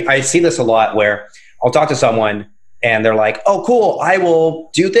monetizable? Because I see this a lot where I'll talk to someone and they're like, oh, cool, I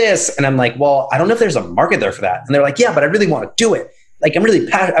will do this. And I'm like, well, I don't know if there's a market there for that. And they're like, yeah, but I really want to do it. Like, I'm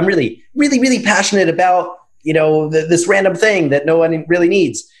really passionate about, this random thing that no one really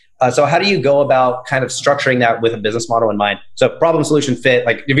needs. So how do you go about kind of structuring that with a business model in mind? So problem, solution, fit,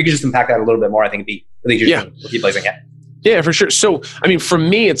 like, if you could just unpack that a little bit more, I think it'd be really interesting to keep placing it. Yeah, for sure. So, I mean, for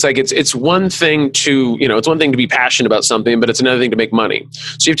me, it's like, it's one thing to, it's one thing to be passionate about something, but it's another thing to make money.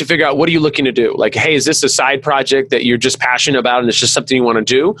 So you have to figure out, what are you looking to do? Like, hey, is this a side project that you're just passionate about and it's just something you want to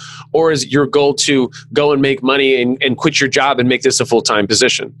do? Or is your goal to go and make money and quit your job and make this a full-time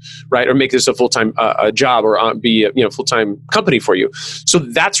position, right? Or make this a full-time job, or be a full-time company for you. So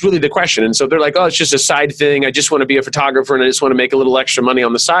that's really the question. And so they're like, oh, it's just a side thing. I just want to be a photographer and I just want to make a little extra money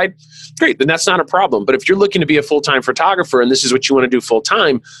on the side. Great, then that's not a problem. But if you're looking to be a full-time photographer and this is what you want to do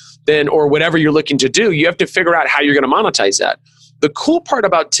full-time, then, or whatever you're looking to do, you have to figure out how you're going to monetize that. The cool part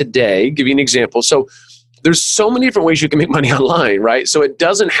about today, give you an example. So there's so many different ways you can make money online, right? So it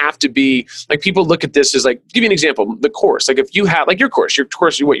doesn't have to be like, people look at this as like, give you an example, the course. Like if you have like your course, you're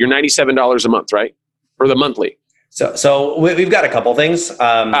 $97 a month, right? Or the monthly. So we've got a couple things.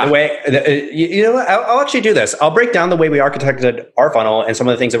 The way, I'll actually do this. I'll break down the way we architected our funnel and some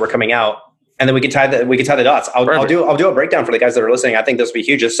of the things that were coming out, and then we can tie the dots. I'll do a breakdown for the guys that are listening. I think this will be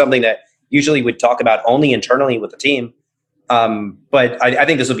huge. It's something that usually we'd talk about only internally with the team, but I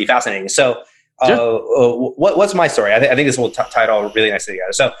think this will be fascinating. So what's my story? I think this will tie it all really nicely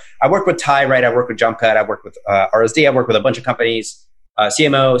together. So I work with Ty, right? I work with Jump Cut. I work with RSD. I work with a bunch of companies.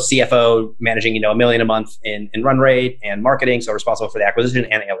 CMO, CFO, managing $1 million a month in run rate and marketing, so responsible for the acquisition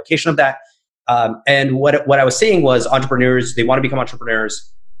and allocation of that. And what I was seeing was entrepreneurs, they want to become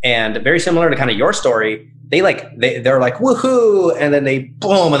entrepreneurs, and very similar to kind of your story, they're like woohoo, and then they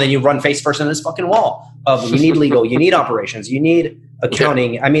boom, and then you run face first in this fucking wall of you need legal, you need operations, you need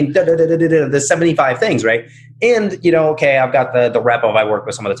accounting. I mean, the 75 things, right? And okay, I've got the rep of I work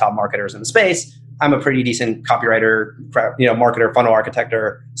with some of the top marketers in the space. I'm a pretty decent copywriter, marketer, funnel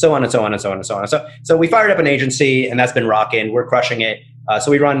architector, so on and so on and so on and so on. So we fired up an agency, and that's been rocking. We're crushing it.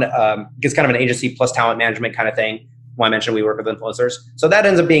 So we run it's kind of an agency plus talent management kind of thing. Well, I mentioned we work with influencers. So that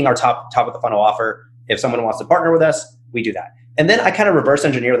ends up being our top of the funnel offer. If someone wants to partner with us, we do that. And then I kind of reverse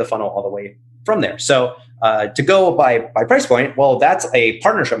engineer the funnel all the way from there. So to go by price point, well, that's a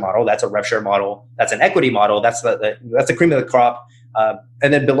partnership model. That's a rev share model. That's an equity model. That's the cream of the crop.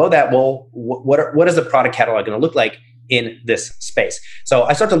 And then below that, well, what is the product catalog going to look like in this space? So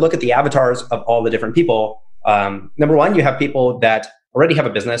I start to look at the avatars of all the different people. Number one, you have people that already have a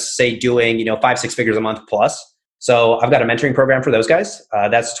business, say doing 5-6 figures a month plus. So I've got a mentoring program for those guys.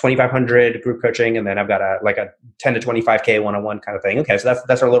 That's 2,500 group coaching, and then I've got a 10 to 25K one-on-one kind of thing. Okay, so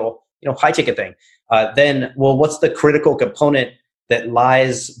that's our little high ticket thing. Then, well, what's the critical component that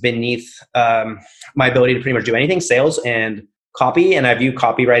lies beneath my ability to pretty much do anything? Sales and copy, and I view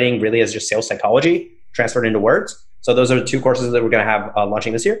copywriting really as just sales psychology transferred into words. So those are the 2 courses that we're going to have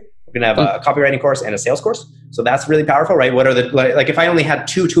launching this year. We're going to have a copywriting course and a sales course. So that's really powerful, right? What are the if I only had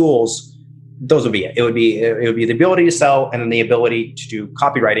 2 tools, those would be it. It would be the ability to sell and then the ability to do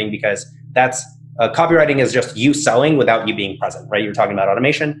copywriting, because that's copywriting is just you selling without you being present, right? You're talking about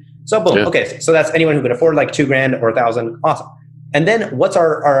automation. So boom, okay. So that's anyone who can afford like $2,000 or $1,000. Awesome. And then what's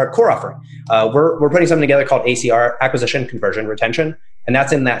our core offering? We're putting something together called ACR, acquisition, conversion, retention. And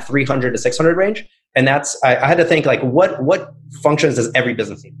that's in that 300 to 600 range. And that's, I had to think like, what functions does every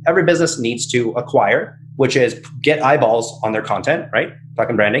business need? Every business needs to acquire, which is get eyeballs on their content, right?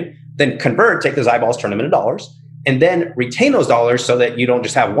 Talking branding. Then convert, take those eyeballs, turn them into dollars, and then retain those dollars so that you don't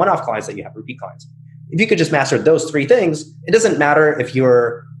just have one-off clients, that you have repeat clients. If you could just master those 3 things, it doesn't matter if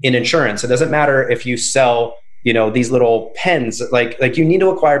you're in insurance. It doesn't matter if you sell these little pens, like you need to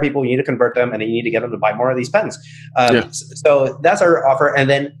acquire people, you need to convert them, and then you need to get them to buy more of these pens. So that's our offer. And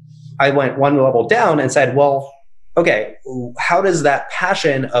then I went one level down and said, well, okay, how does that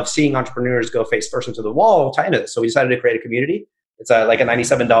passion of seeing entrepreneurs go face first into the wall tie into this? So we decided to create a community. It's like a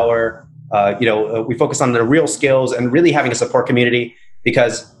 $97. We focus on the real skills and really having a support community,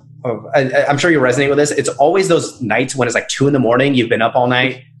 because I'm sure you resonate with this. It's always those nights when it's like 2 a.m, you've been up all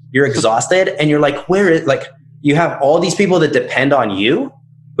night, you're exhausted, and you're like, you have all these people that depend on you,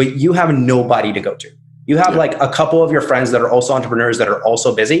 but you have nobody to go to. You have like a couple of your friends that are also entrepreneurs that are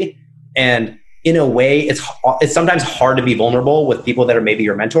also busy. And in a way, it's sometimes hard to be vulnerable with people that are maybe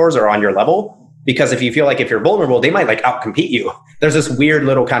your mentors or on your level, because if you feel like if you're vulnerable, they might like outcompete you. There's this weird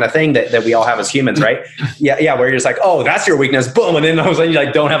little kind of thing that we all have as humans, right? Yeah, where you're just like, oh, that's your weakness, boom, and then all of a sudden you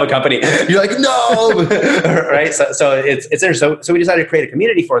like don't have a company. You're like, no, right? So it's interesting. So we decided to create a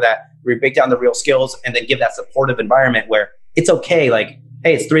community for that. We break down the real skills and then give that supportive environment where it's okay. Like,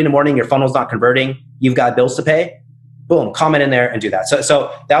 hey, it's 3 a.m, your funnel's not converting, you've got bills to pay. Boom, comment in there and do that.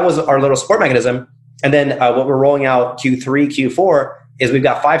 So that was our little support mechanism. And then what we're rolling out Q3, Q4 is we've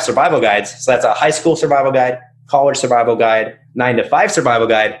got 5 survival guides. So that's a high school survival guide, college survival guide, 9 to 5 survival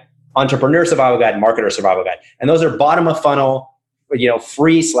guide, entrepreneur survival guide, marketer survival guide. And those are bottom of funnel,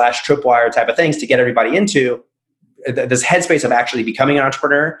 free /tripwire type of things to get everybody into this headspace of actually becoming an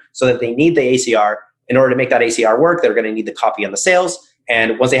entrepreneur, so that they need the ACR. In order to make that ACR work, they're going to need the copy and the sales.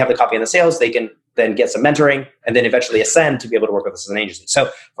 And once they have the copy and the sales, they can then get some mentoring and then eventually ascend to be able to work with us as an agency.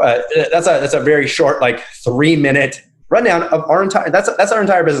 So that's a very short, like 3-minute rundown of our entire, that's our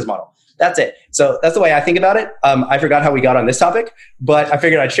entire business model. That's it. So that's the way I think about it. I forgot how we got on this topic, but I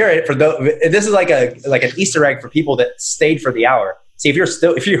figured I'd share it for this is like an Easter egg for people that stayed for the hour. See,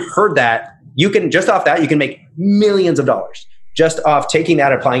 if you heard that, you can, just off that, you can make millions of dollars just off taking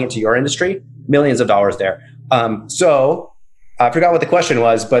that, applying it to your industry, millions of dollars there. So I forgot what the question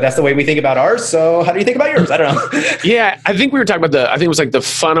was, but that's the way we think about ours. So how do you think about yours? I don't know. Yeah, I think we were talking about I think it was like the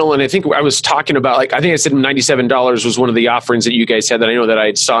funnel. And I think I was talking about, like, I think I said $97 was one of the offerings that you guys had that I know that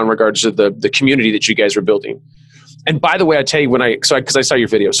I saw in regards to the community that you guys were building. And by the way, I tell you, because I saw your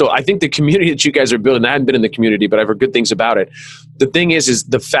video. So I think the community that you guys are building, I haven't been in the community, but I've heard good things about it. The thing is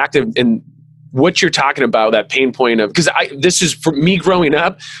the fact of, and what you're talking about, that pain point of, because this is for me growing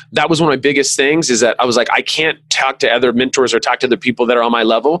up, that was one of my biggest things, is that I was like, I can't talk to other mentors or talk to other people that are on my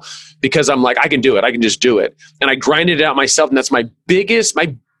level, because I'm like, I can do it. I can just do it. And I grinded it out myself. And that's my biggest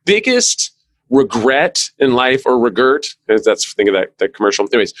regret in life, or regret, that's, think of that commercial.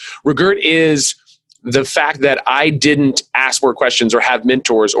 Anyways, regret is the fact that I didn't ask more questions or have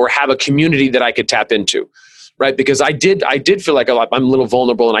mentors or have a community that I could tap into. Right? Because I did feel like I'm a little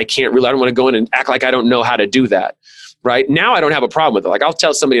vulnerable, and I don't want to go in and act like I don't know how to do that. Right? Now I don't have a problem with it. Like, I'll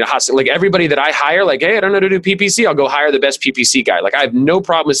tell somebody like everybody that I hire, like, hey, I don't know how to do PPC. I'll go hire the best PPC guy. Like, I have no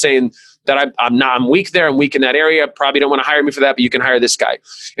problem with saying that I'm weak there. I'm weak in that area. Probably don't want to hire me for that, but you can hire this guy.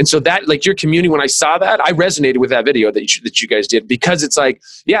 And so that, like, your community, when I saw that, I resonated with that video that you guys did, because it's like,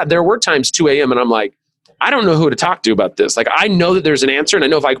 yeah, there were times 2 a.m. and I'm like, I don't know who to talk to about this. Like, I know that there's an answer, and I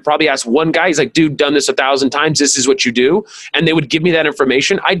know if I could probably ask one guy, he's like, dude, done this 1,000 times. This is what you do. And they would give me that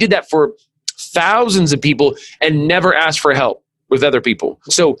information. I did that for thousands of people and never asked for help with other people.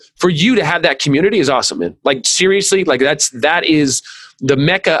 So for you to have that community is awesome, man. Like, seriously, like that is the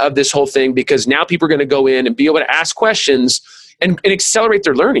mecca of this whole thing, because now people are going to go in and be able to ask questions and accelerate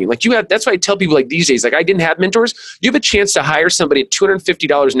their learning. Like, that's why I tell people, like, these days, like, I didn't have mentors. You have a chance to hire somebody at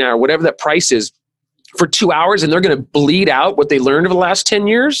 $250 an hour, whatever that price is, for 2 hours, and they're going to bleed out what they learned over the last 10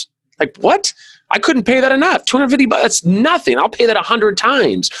 years. Like, what? I couldn't pay that enough. $250, that's nothing. I'll pay that 100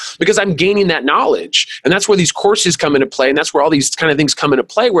 times, because I'm gaining that knowledge. And that's where these courses come into play. And that's where all these kind of things come into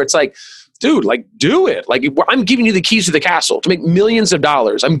play, where it's like, dude, like, do it. Like, I'm giving you the keys to the castle to make millions of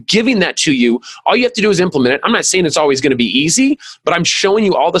dollars. I'm giving that to you. All you have to do is implement it. I'm not saying it's always going to be easy, but I'm showing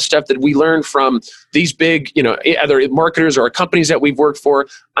you all the stuff that we learned from these big, either marketers or companies that we've worked for.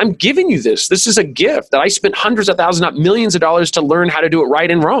 I'm giving you this. This is a gift that I spent hundreds of thousands, not millions of dollars, to learn how to do it right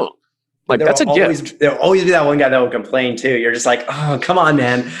and wrong. Like, that's a gift. There'll always be that one guy that will complain too. You're just like, oh, come on,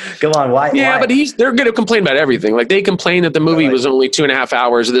 man. Come on. Why? Yeah, but they're going to complain about everything. Like, they complain that the movie was only 2.5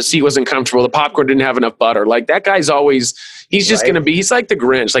 hours, or the seat wasn't comfortable, the popcorn didn't have enough butter. Like, that guy's always, he's just going to be, he's like the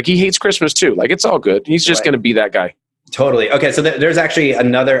Grinch. Like, he hates Christmas too. Like, it's all good. He's just going to be that guy. Totally. Okay. So there's actually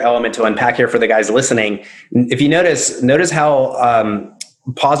another element to unpack here for the guys listening. If you notice how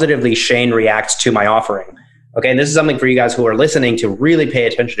positively Shane reacts to my offering. Okay, and this is something for you guys who are listening to really pay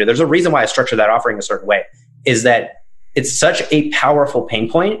attention to. There's a reason why I structured that offering a certain way, is that it's such a powerful pain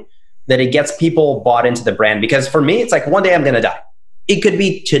point that it gets people bought into the brand. Because for me, it's like, one day I'm going to die. It could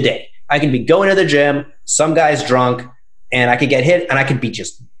be today. I can be going to the gym, some guy's drunk, and I could get hit, and I could be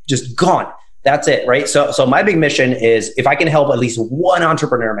just gone. That's it, right? So my big mission is, if I can help at least one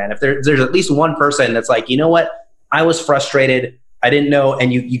entrepreneur, man, if there's at least one person that's like, you know what, I was frustrated, I didn't know,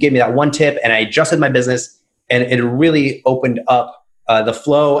 and you gave me that one tip, and I adjusted my business, and it really opened up the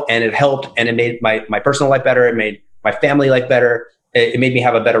flow, and it helped, and it made my personal life better. It made my family life better. It made me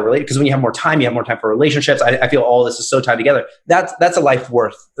have a better relationship, because when you have more time, for relationships. I feel all this is so tied together. That's a life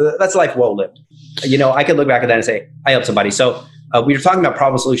that's a life well lived. I could look back at that and say, I helped somebody. So we were talking about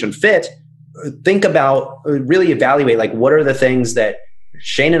problem solution fit. Think about, really evaluate, like, what are the things that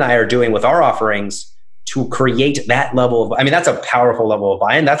Shane and I are doing with our offerings to create that level of, that's a powerful level of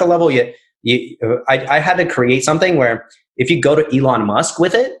buy-in. That's a level I had to create something where if you go to Elon Musk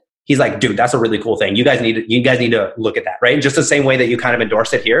with it, he's like, dude, that's a really cool thing. You guys need to look at that, right? And just the same way that you kind of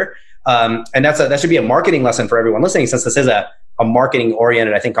endorsed it here. And that should be a marketing lesson for everyone listening, since this is a marketing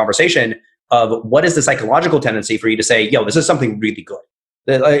oriented, I think, conversation of what is the psychological tendency for you to say, yo, this is something really good.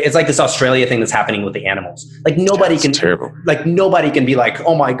 It's like this Australia thing that's happening with the animals. Like, nobody can be like,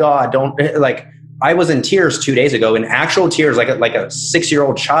 oh my God, don't, like, I was in tears 2 days ago, in actual tears, like a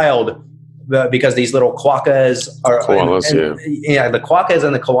 6-year-old child, because these little quokkas are the quokkas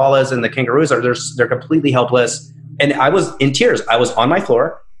and the koalas and the kangaroos they're completely helpless. And I was in tears. I was on my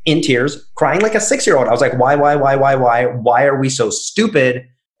floor. in tears, crying like a 6-year-old. I was like, why? Why are we so stupid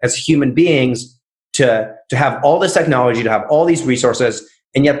as human beings to have all this technology, to have all these resources,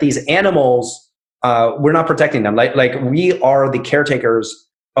 and yet these animals, we're not protecting them. Like we are the caretakers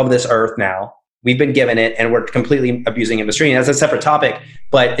of this earth now. We've been given it, and we're completely abusing industry. And that's a separate topic,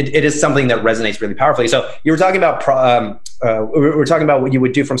 but it is something that resonates really powerfully. So you were talking about we're talking about what you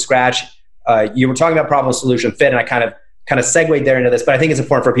would do from scratch. You were talking about problem, solution, fit, and I kind of segued there into this. But I think it's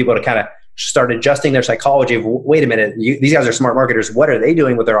important for people to kind of start adjusting their psychology of, wait a minute, these guys are smart marketers. What are they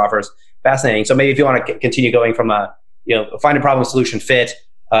doing with their offers? Fascinating. So maybe if you want to continue going from find a problem, solution, fit,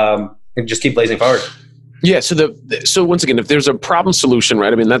 and just keep blazing forward. Yeah. So once again, if there's a problem solution,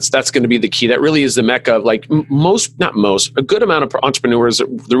 right? I mean, that's going to be the key. That really is the mecca of like a good amount of entrepreneurs.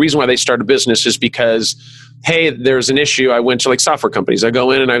 The reason why they start a business is because, hey, there's an issue. I went to like software companies. I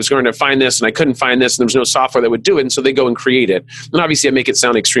go in and I was going to find this and I couldn't find this and there was no software that would do it. And so they go and create it. And obviously I make it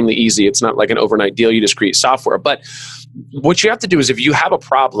sound extremely easy. It's not like an overnight deal. You just create software. But what you have to do is if you have a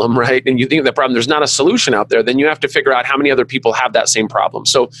problem, right, and you think of that problem, there's not a solution out there, then you have to figure out how many other people have that same problem.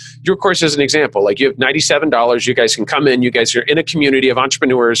 So your course is an example. Like you have $97. You guys can come in. You guys are in a community of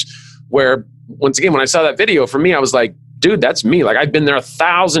entrepreneurs where, once again, when I saw that video, for me, I was like, dude, that's me. Like I've been there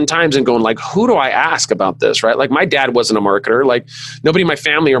 1,000 times and going like, who do I ask about this, right? Like my dad wasn't a marketer. Like nobody in my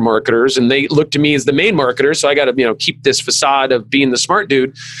family are marketers, and they look to me as the main marketer. So I got to, keep this facade of being the smart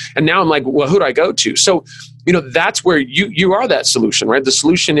dude. And now I'm like, well, who do I go to? So, that's where you are that solution, right? The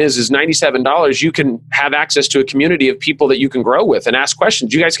solution is $97. You can have access to a community of people that you can grow with and ask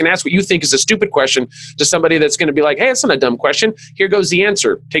questions. You guys can ask what you think is a stupid question to somebody that's going to be like, hey, it's not a dumb question. Here goes the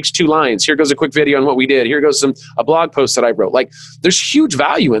answer. Takes 2 lines. Here goes a quick video on what we did. Here goes a blog post that I wrote. Like there's huge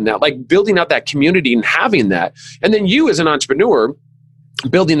value in that, like building out that community and having that. And then you as an entrepreneur,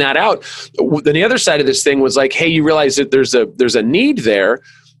 building that out. Then the other side of this thing was like, hey, you realize that there's a need there.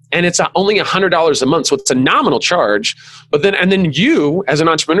 And it's only $100 a month. So it's a nominal charge. But then you as an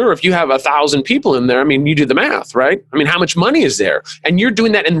entrepreneur, if you have 1,000 people in there, I mean, you do the math, right? I mean, how much money is there? And you're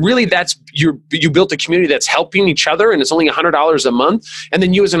doing that. And really you built a community that's helping each other, and it's only $100 a month. And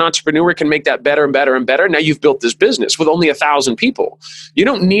then you as an entrepreneur can make that better and better and better. Now you've built this business with only 1,000 people. You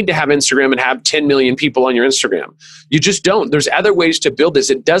don't need to have Instagram and have 10 million people on your Instagram. You just don't. There's other ways to build this.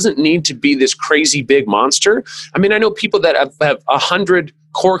 It doesn't need to be this crazy big monster. I mean, I know people that have 100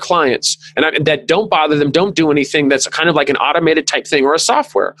 core clients and that don't bother them, don't do anything. That's kind of like an automated type thing or a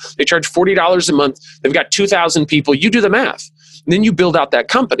software. They charge $40 a month. They've got 2,000 people. You do the math. And then you build out that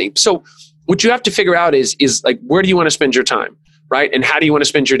company. So what you have to figure out is like, where do you want to spend your time? Right? And how do you want to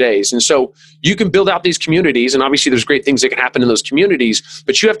spend your days? And so you can build out these communities, and obviously there's great things that can happen in those communities,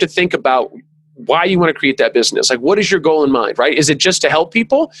 but you have to think about why you want to create that business. Like, what is your goal in mind, right? Is it just to help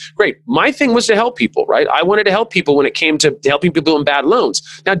people? Great. My thing was to help people, right? I wanted to help people when it came to helping people in bad loans.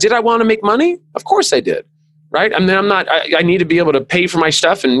 Now, did I want to make money? Of course I did, right? I mean, I need to be able to pay for my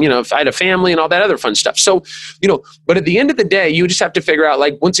stuff, and, if I had a family and all that other fun stuff. So, but at the end of the day, you just have to figure out,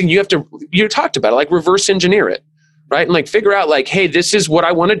 like, once again, you talked about it, like reverse engineer it, right? And like figure out like, hey, this is what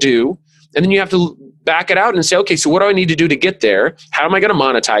I want to do. And then you have to back it out and say, okay, so what do I need to do to get there? How am I going to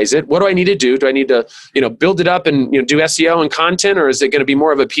monetize it? What do I need to do? Do I need to, build it up and, do SEO and content, or is it going to be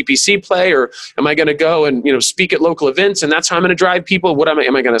more of a PPC play? Or am I going to go and, speak at local events, and that's how I'm going to drive people?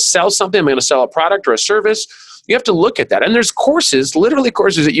 Am I going to sell something? Am I going to sell a product or a service? You have to look at that. And there's literally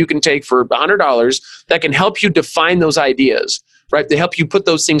courses that you can take for $100 that can help you define those ideas, right? They help you put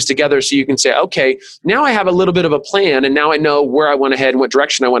those things together so you can say, okay, now I have a little bit of a plan, and now I know where I want to head and what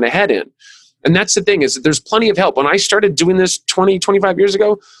direction I want to head in. And that's the thing, is that there's plenty of help. When I started doing this 20, 25 years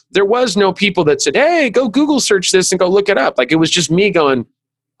ago, there was no people that said, hey, go Google search this and go look it up. Like, it was just me going,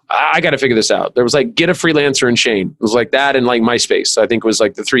 I got to figure this out. There was like, get a freelancer and Shane. It was like that, and like MySpace, I think, was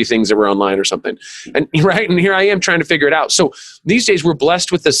like the 3 things that were online or something. And right, and here I am trying to figure it out. So these days we're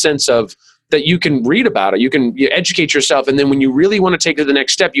blessed with the sense of that you can read about it, you educate yourself, and then when you really want to take it to the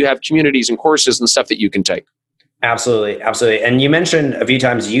next step, you have communities and courses and stuff that you can take. Absolutely. Absolutely. And you mentioned a few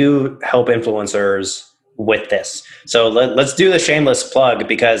times you help influencers with this. So let's do the shameless plug,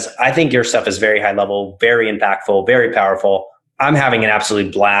 because I think your stuff is very high level, very impactful, very powerful. I'm having an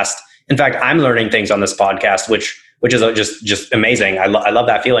absolute blast. In fact, I'm learning things on this podcast, which is just amazing. I love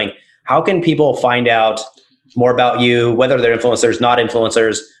that feeling. How can people find out more about you, whether they're influencers, not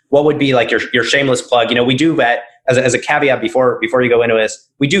influencers? What would be like your shameless plug? We do vet, as a caveat before you go into this,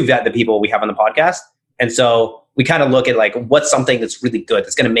 we do vet the people we have on the podcast. And so we kind of look at like, what's something that's really good,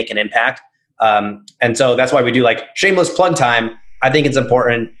 that's going to make an impact. And so that's why we do like shameless plug time. I think it's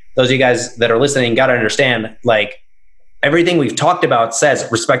important. Those of you guys that are listening got to understand, like, everything we've talked about says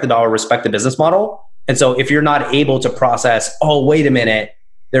respect the dollar, respect the business model. And so if you're not able to process, oh, wait a minute,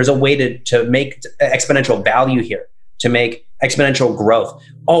 there's a way to make exponential value here, to make exponential growth.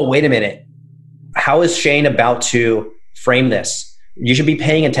 Oh, wait a minute. How is Shane about to frame this? You should be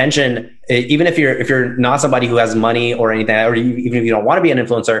paying attention, even if you're not somebody who has money or anything, or even if you don't want to be an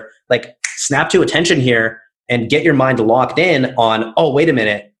influencer, like snap to attention here and get your mind locked in on, oh, wait a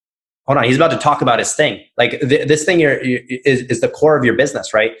minute. Hold on. He's about to talk about his thing. Like this thing here is the core of your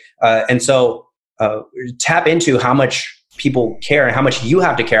business, right? And so tap into how much people care and how much you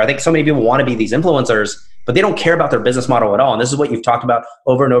have to care. I think so many people want to be these influencers, but they don't care about their business model at all. And this is what you've talked about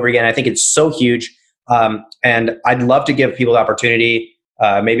over and over again. I think it's so huge. And I'd love to give people the opportunity.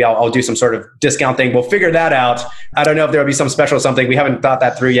 Maybe I'll do some sort of discount thing. We'll figure that out. I don't know if there'll be some special something. We haven't thought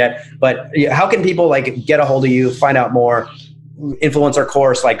that through yet. But how can people like get a hold of you, find out more? Influencer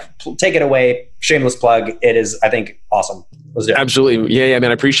course, like take it away. Shameless plug. It is, I think, awesome. Let's do it. Absolutely. Yeah,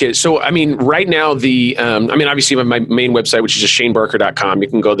 man, I appreciate it. So, I mean, right now, obviously my main website, which is just shanebarker.com. You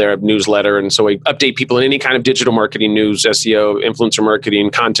can go there, I have newsletter. And so I update people in any kind of digital marketing news, SEO, influencer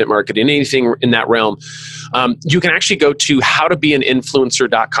marketing, content marketing, anything in that realm. You can actually go to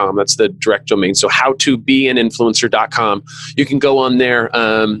howtobeaninfluencer.com. That's the direct domain. So howtobeaninfluencer.com. You can go on there.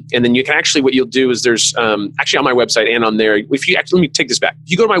 And then you can actually, what you'll do is there's actually on my website and on there, let me take this back. If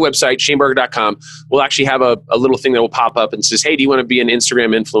you go to my website, shanebarker.com, we'll actually have a little thing that will pop up and says, hey, do you want to be an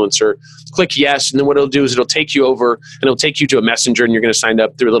Instagram influencer? Click yes. And then what it'll do is it'll take you over and it'll take you to a messenger and you're going to sign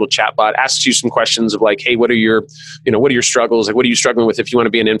up through a little chat bot, asks you some questions of like, hey, what are your struggles? Like, what are you struggling with if you want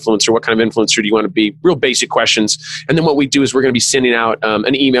to be an influencer? What kind of influencer do you want to be? Real basic questions. And then what we do is we're going to be sending out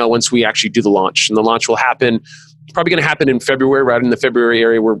an email once we actually do the launch. And the launch will happen, probably going to happen in February, right in the February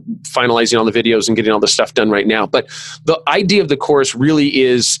area. We're finalizing all the videos and getting all the stuff done right now. But the idea of the course really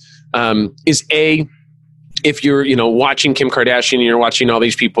is if you're, watching Kim Kardashian and you're watching all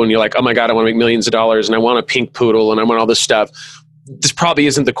these people and you're like, oh my God, I want to make millions of dollars and I want a pink poodle and I want all this stuff. This probably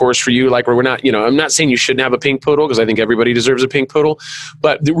isn't the course for you. Like we're not, I'm not saying you shouldn't have a pink poodle because I think everybody deserves a pink poodle.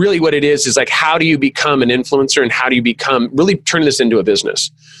 But really what it is like, how do you become an influencer and how do you really turn this into a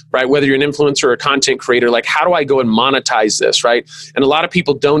business, right? Whether you're an influencer or a content creator, like how do I go and monetize this, right? And a lot of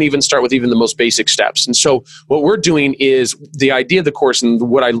people don't even start with even the most basic steps. And so what we're doing is the idea of the course and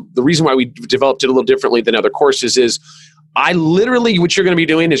the reason why we developed it a little differently than other courses is what you're going to be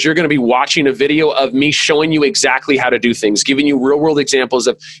doing is you're going to be watching a video of me showing you exactly how to do things, giving you real world examples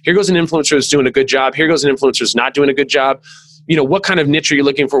of here goes an influencer who's doing a good job. Here goes an influencer who's not doing a good job. What kind of niche are you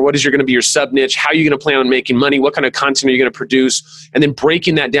looking for? What is going to be your sub niche? How are you going to plan on making money? What kind of content are you going to produce? And then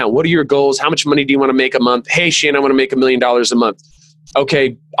breaking that down. What are your goals? How much money do you want to make a month? Hey, Shane, I want to make $1 million a month.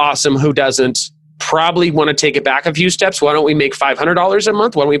 Okay, awesome. Who doesn't? Probably want to take it back a few steps. Why don't we make $500 a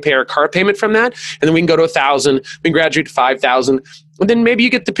month? Why don't we pay our car payment from that? And then we can go to 1,000. We can graduate to 5,000. And then maybe you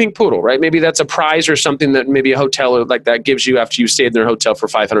get the pink poodle, right? Maybe that's a prize or something that maybe a hotel like that gives you after you stayed in their hotel for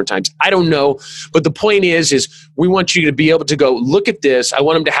 500 times. I don't know. But the point is we want you to be able to go look at this. I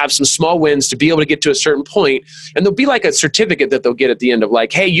want them to have some small wins to be able to get to a certain point. And there'll be like a certificate that they'll get at the end of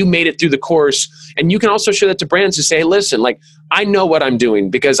like, hey, you made it through the course. And you can also show that to brands to say, hey, listen, like I know what I'm doing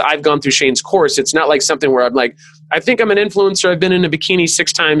because I've gone through Shane's course. It's not like something where I'm like, I think I'm an influencer. I've been in a bikini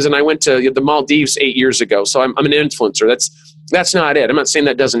 6 times and I went to the Maldives 8 years ago. So I'm an influencer. That's not it. I'm not saying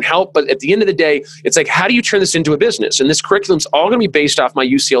that doesn't help, but at the end of the day, it's like, how do you turn this into a business? And this curriculum's all going to be based off my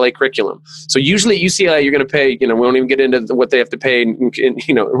UCLA curriculum. So usually at UCLA, you're going to pay, we won't even get into what they have to pay in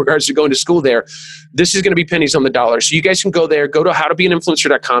regards to going to school there. This is going to be pennies on the dollar. So you guys can go there, go to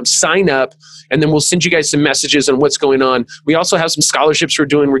howtobeaninfluencer.com, sign up, and then we'll send you guys some messages on what's going on. We also have some scholarships we're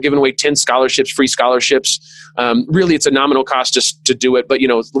doing. We're giving away 10 scholarships, free scholarships. Really, it's a nominal cost just to do it. But,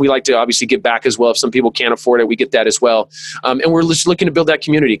 we like to obviously give back as well. If some people can't afford it, we get that as well. And we're just looking to build that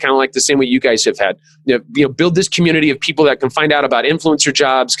community, kind of like the same way you guys have had. Build this community of people that can find out about influencer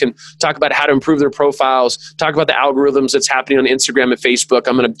jobs, can talk about how to improve their profiles, talk about the algorithms that's happening on Instagram and Facebook.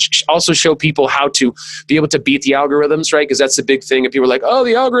 I'm going to also show people how to be able to beat the algorithms, right? Because that's the big thing. If people are like, oh,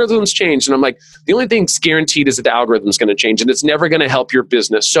 the algorithms changed. And I'm like, the only thing that's guaranteed is that the algorithm's going to change and it's never going to help your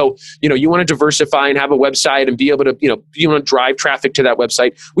business. So, you want to diversify and have a website and be able to, you want to drive traffic to that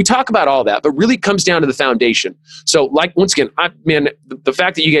website. We talk about all that, but really comes down to the foundation. So like, once again, the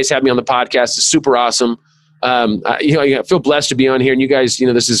fact that you guys have me on the podcast is super awesome. I feel blessed to be on here and you guys,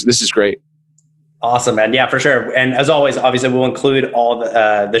 this is great. Awesome, man. Yeah, for sure. And as always, obviously we'll include all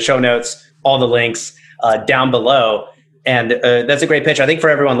the show notes, all the links down below. And that's a great pitch, I think, for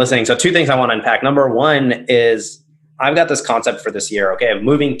everyone listening. So 2 things I want to unpack. Number 1 is I've got this concept for this year. Okay.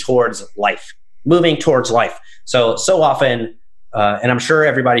 Moving towards life. So often, and I'm sure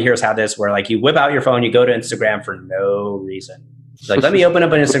everybody here has had this where like you whip out your phone, you go to Instagram for no reason. It's like, let me open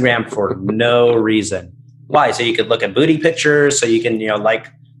up an Instagram for no reason. Why? So you could look at booty pictures. So you can, like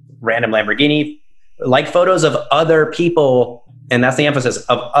random Lamborghini, like photos of other people. And that's the emphasis,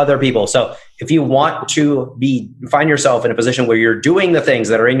 of other people. So if you want to find yourself in a position where you're doing the things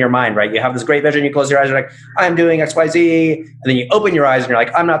that are in your mind, right? You have this great vision, you close your eyes, you're like, I'm doing X, Y, Z. And then you open your eyes and you're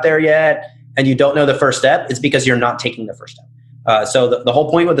like, I'm not there yet. And you don't know the first step. It's because you're not taking the first step. So the whole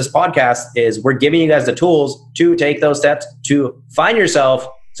point with this podcast is we're giving you guys the tools to take those steps to find yourself,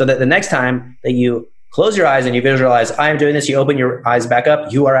 so that the next time that you close your eyes and you visualize, I am doing this, you open your eyes back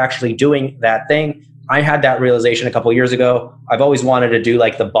up, you are actually doing that thing. I had that realization a couple of years ago. I've always wanted to do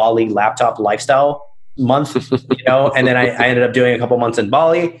like the Bali laptop lifestyle month, and then I ended up doing a couple months in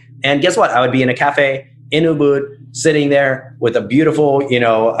Bali. And guess what? I would be in a cafe in Ubud, sitting there with a beautiful,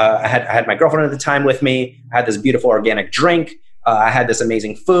 I had my girlfriend at the time with me. I had this beautiful organic drink. I had this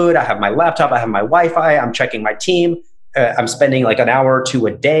amazing food. I have my laptop. I have my Wi-Fi. I'm checking my team. I'm spending like an hour or two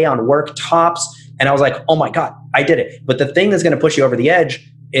a day on work tops. And I was like, oh my God, I did it. But the thing that's going to push you over the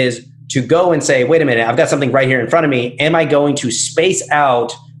edge is to go and say, wait a minute, I've got something right here in front of me. Am I going to space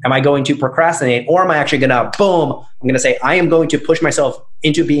out? Am I going to procrastinate? Or am I actually going to, boom, I'm going to say, I am going to push myself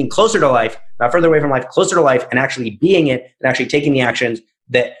into being closer to life, not further away from life, closer to life, and actually being it and actually taking the actions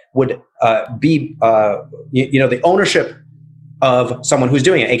that would be, the ownership of someone who's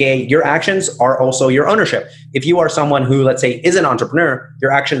doing it. AKA your actions are also your ownership. If you are someone who, let's say, is an entrepreneur,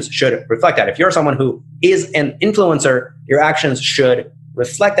 your actions should reflect that. If you're someone who is an influencer, your actions should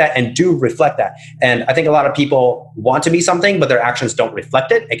reflect that and do reflect that. And I think a lot of people want to be something, but their actions don't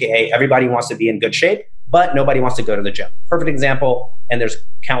reflect it. AKA everybody wants to be in good shape, but nobody wants to go to the gym. Perfect example. And there's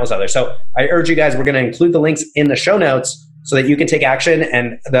countless others. So I urge you guys, we're going to include the links in the show notes so that you can take action.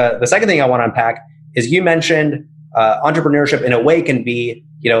 And the second thing I want to unpack is you mentioned entrepreneurship in a way can be,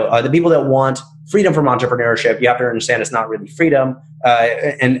 the people that want freedom from entrepreneurship. You have to understand it's not really freedom.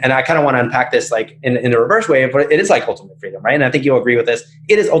 And I kind of want to unpack this like in the reverse way, but it is like ultimate freedom, right? And I think you'll agree with this.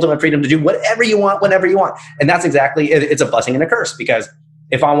 It is ultimate freedom to do whatever you want, whenever you want. And that's exactly, it's a blessing and a curse, because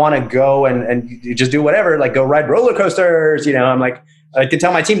if I want to go and just do whatever, like go ride roller coasters, I'm like, I can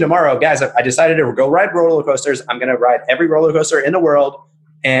tell my team tomorrow, guys, I decided to go ride roller coasters. I'm going to ride every roller coaster in the world.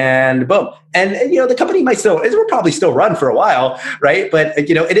 And boom. And the company it will probably still run for a while, right? But,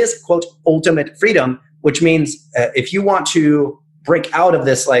 it is, quote, ultimate freedom, which means if you want to break out of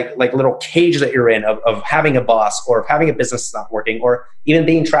this like little cage that you're in of having a boss or of having a business that's not working, or even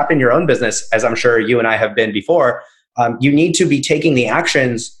being trapped in your own business, as I'm sure you and I have been before, you need to be taking the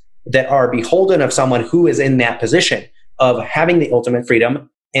actions that are beholden of someone who is in that position of having the ultimate freedom.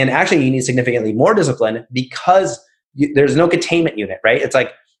 And actually, you need significantly more discipline, because there's no containment unit, right? It's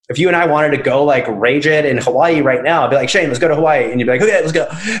like if you and I wanted to go like rage it in Hawaii right now, I'd be like, Shane, let's go to Hawaii. And you'd be like, okay, let's go.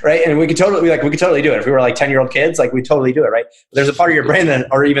 Right. And we could totally do it. If we were like 10-year-old kids, like we totally do it. Right. But there's a part of your brain that,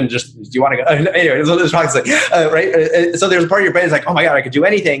 or even just, do you want to go? Anyway, right. So there's a part of your brain that's like, oh my God, I could do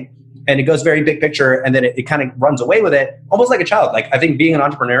anything. And it goes very big picture. And then it kind of runs away with it, almost like a child. Like I think being an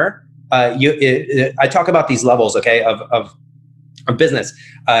entrepreneur, I talk about these levels, okay, of business.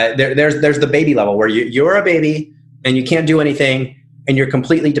 There's the baby level where you're a baby and you can't do anything and you're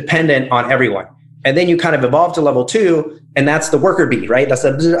completely dependent on everyone. And then you kind of evolve to level 2, and that's the worker bee, right? That's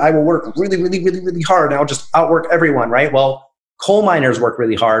I will work really, really, really, really hard and I'll just outwork everyone, right? Well, coal miners work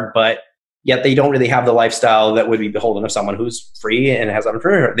really hard, but yet they don't really have the lifestyle that would be beholden of someone who's free and has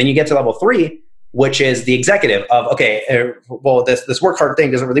entrepreneur. Then you get to level 3, which is the executive of, okay, well, this work hard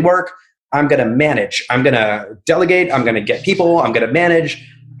thing doesn't really work. I'm going to manage. I'm going to delegate. I'm going to get people. I'm going to manage.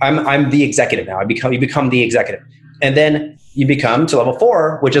 I'm the executive now. You become the executive. And then you become to level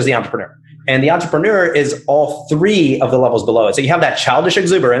 4, which is the entrepreneur. And the entrepreneur is all 3 of the levels below it. So you have that childish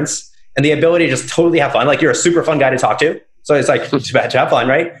exuberance and the ability to just totally have fun. Like you're a super fun guy to talk to. So it's like to have fun,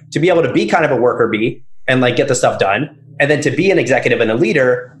 right? To be able to be kind of a worker bee and like get the stuff done. And then to be an executive and a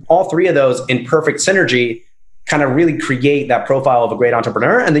leader, all 3 of those in perfect synergy kind of really create that profile of a great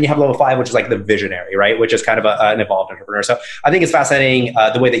entrepreneur. And then you have level 5, which is like the visionary, right? Which is kind of an evolved entrepreneur. So I think it's fascinating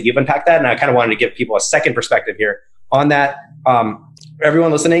the way that you've unpacked that. And I kind of wanted to give people a second perspective here on that.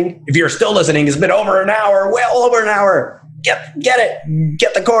 Everyone listening, if you're still listening, it's been over an hour, well over an hour. Get it.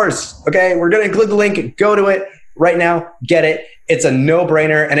 Get the course. Okay. We're going to include the link. Go to it right now. Get it. It's a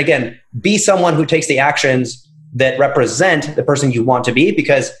no-brainer. And again, be someone who takes the actions that represent the person you want to be,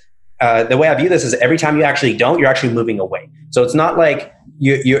 because the way I view this is every time you actually don't, you're actually moving away. So it's not like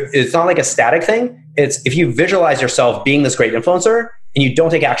it's not like a static thing. It's if you visualize yourself being this great influencer and you don't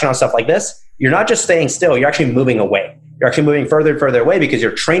take action on stuff like this, you're not just staying still, you're actually moving away. You're actually moving further and further away because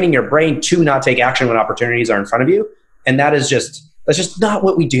you're training your brain to not take action when opportunities are in front of you. And that's just not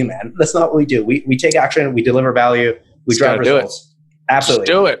what we do, man. That's not what we do. We take action, we deliver value, we drive results. Absolutely.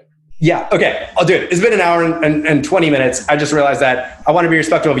 Just do it. Yeah. Okay. I'll do it. It's been an hour and 20 minutes. I just realized that I want to be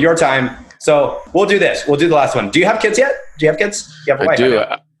respectful of your time. So we'll do this. We'll do the last one. Do you have kids yet? Do you have kids? You have a wife? I do.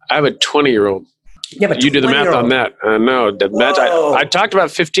 I have a 20-year-old. You do the math on that. No, I talked about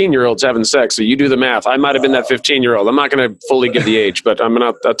 15-year-olds having sex, so you do the math. I might have been that 15-year-old. I'm not going to fully give the age, but I'll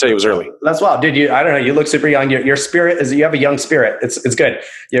tell you it was early. That's wild, dude. I don't know. You look super young. Your spirit is. You have a young spirit. It's good.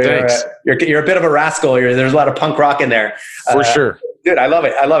 Thanks. You're a bit of a rascal. There's a lot of punk rock in there. For sure. Dude, I love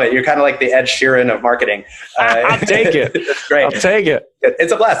it. You're kind of like the Ed Sheeran of marketing. I'll take it. That's great. I'll take it.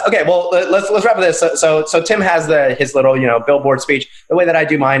 It's a blast. Okay, well, let's wrap with this. So Tim has his little billboard speech. The way that I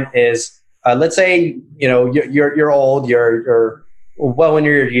do mine is, let's say you're old, you're well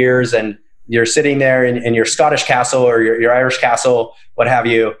into your years, and you're sitting there in your Scottish castle or your Irish castle, what have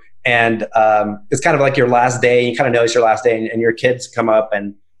you, and it's kind of like your last day. You kind of know it's your last day, and your kids come up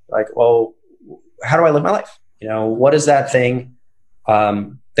and like, well, how do I live my life? What is that thing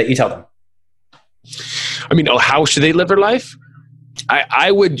that you tell them? I mean, how should they live their life?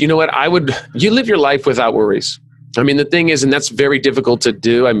 I would, you live your life without worries. I mean, the thing is, and that's very difficult to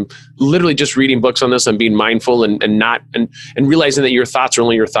do. I'm literally just reading books on this. I'm being mindful and realizing that your thoughts are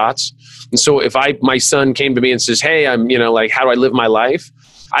only your thoughts. And so if my son came to me and says, hey, I'm, how do I live my life?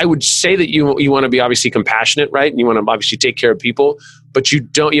 I would say that you want to be obviously compassionate, right? And you want to obviously take care of people, but you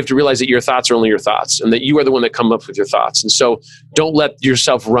have to realize that your thoughts are only your thoughts and that you are the one that come up with your thoughts. And so don't let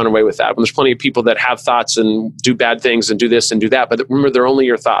yourself run away with that. When there's plenty of people that have thoughts and do bad things and do this and do that, but remember, they're only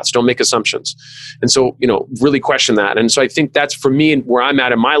your thoughts. Don't make assumptions. And so, really question that. And so I think that's for me, and where I'm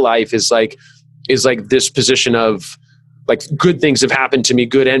at in my life is like this position of, like, good things have happened to me,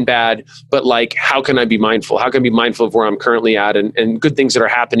 good and bad, but like, how can I be mindful? How can I be mindful of where I'm currently at and good things that are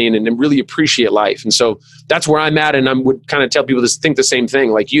happening and really appreciate life? And so that's where I'm at. And I would kind of tell people to think the same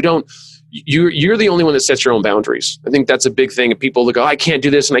thing. Like, you're the only one that sets your own boundaries. I think that's a big thing. People that go, I can't do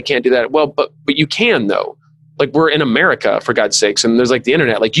this and I can't do that. Well, but you can though. Like, we're in America, for God's sakes, and there's like the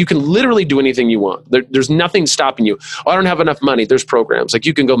internet. Like, you can literally do anything you want. There's nothing stopping you. Oh, I don't have enough money. There's programs. Like,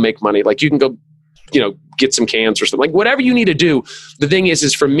 you can go make money. Like, you can go, get some cans or something, like whatever you need to do. The thing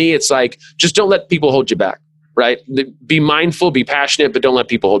is for me, it's like, just don't let people hold you back, right? Be mindful, be passionate, but don't let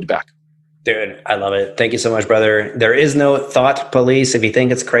people hold you back. Dude, I love it. Thank you so much, brother. There is no thought police. If you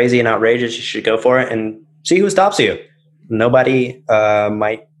think it's crazy and outrageous, you should go for it and see who stops you. Nobody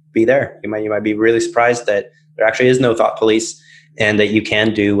might be there. You might be really surprised that there actually is no thought police and that you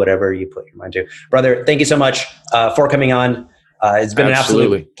can do whatever you put your mind to. Brother, thank you so much for coming on. It's been an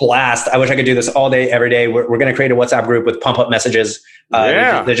absolute blast. I wish I could do this all day, every day. We're going to create a WhatsApp group with pump up messages.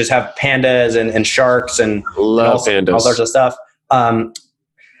 They just have pandas and sharks and pandas. All sorts of stuff.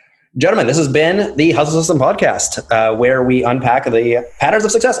 Gentlemen, this has been the Hustle System Podcast, where we unpack the patterns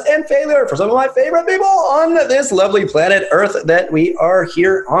of success and failure for some of my favorite people on this lovely planet Earth that we are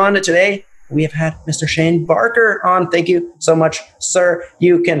here on today. We have had Mr. Shane Barker on. Thank you so much, sir.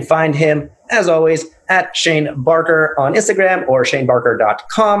 You can find him, as always, at Shane Barker on Instagram or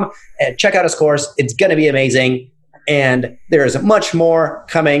shanebarker.com. And check out his course. It's going to be amazing. And there is much more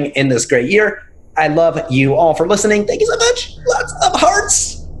coming in this great year. I love you all for listening. Thank you so much. Lots of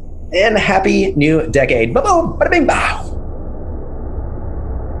hearts. And happy new decade. Ba-boom, bada-bing, bow.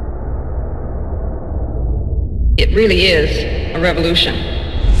 It really is a revolution.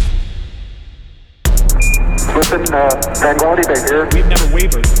 Listen, Tranquility Base here. We've never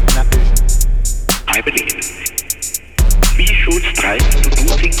wavered in that vision. I believe we should strive to do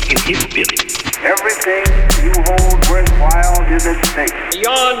things in his spirit. Everything you hold worthwhile is at stake.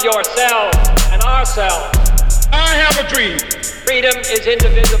 Beyond yourself and ourselves, I have a dream. Freedom is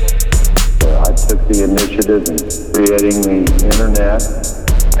indivisible. I took the initiative in creating the internet.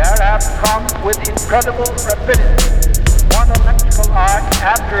 There have come with incredible rapidity one electrical arc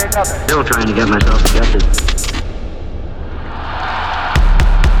after another. Still trying to get myself adjusted.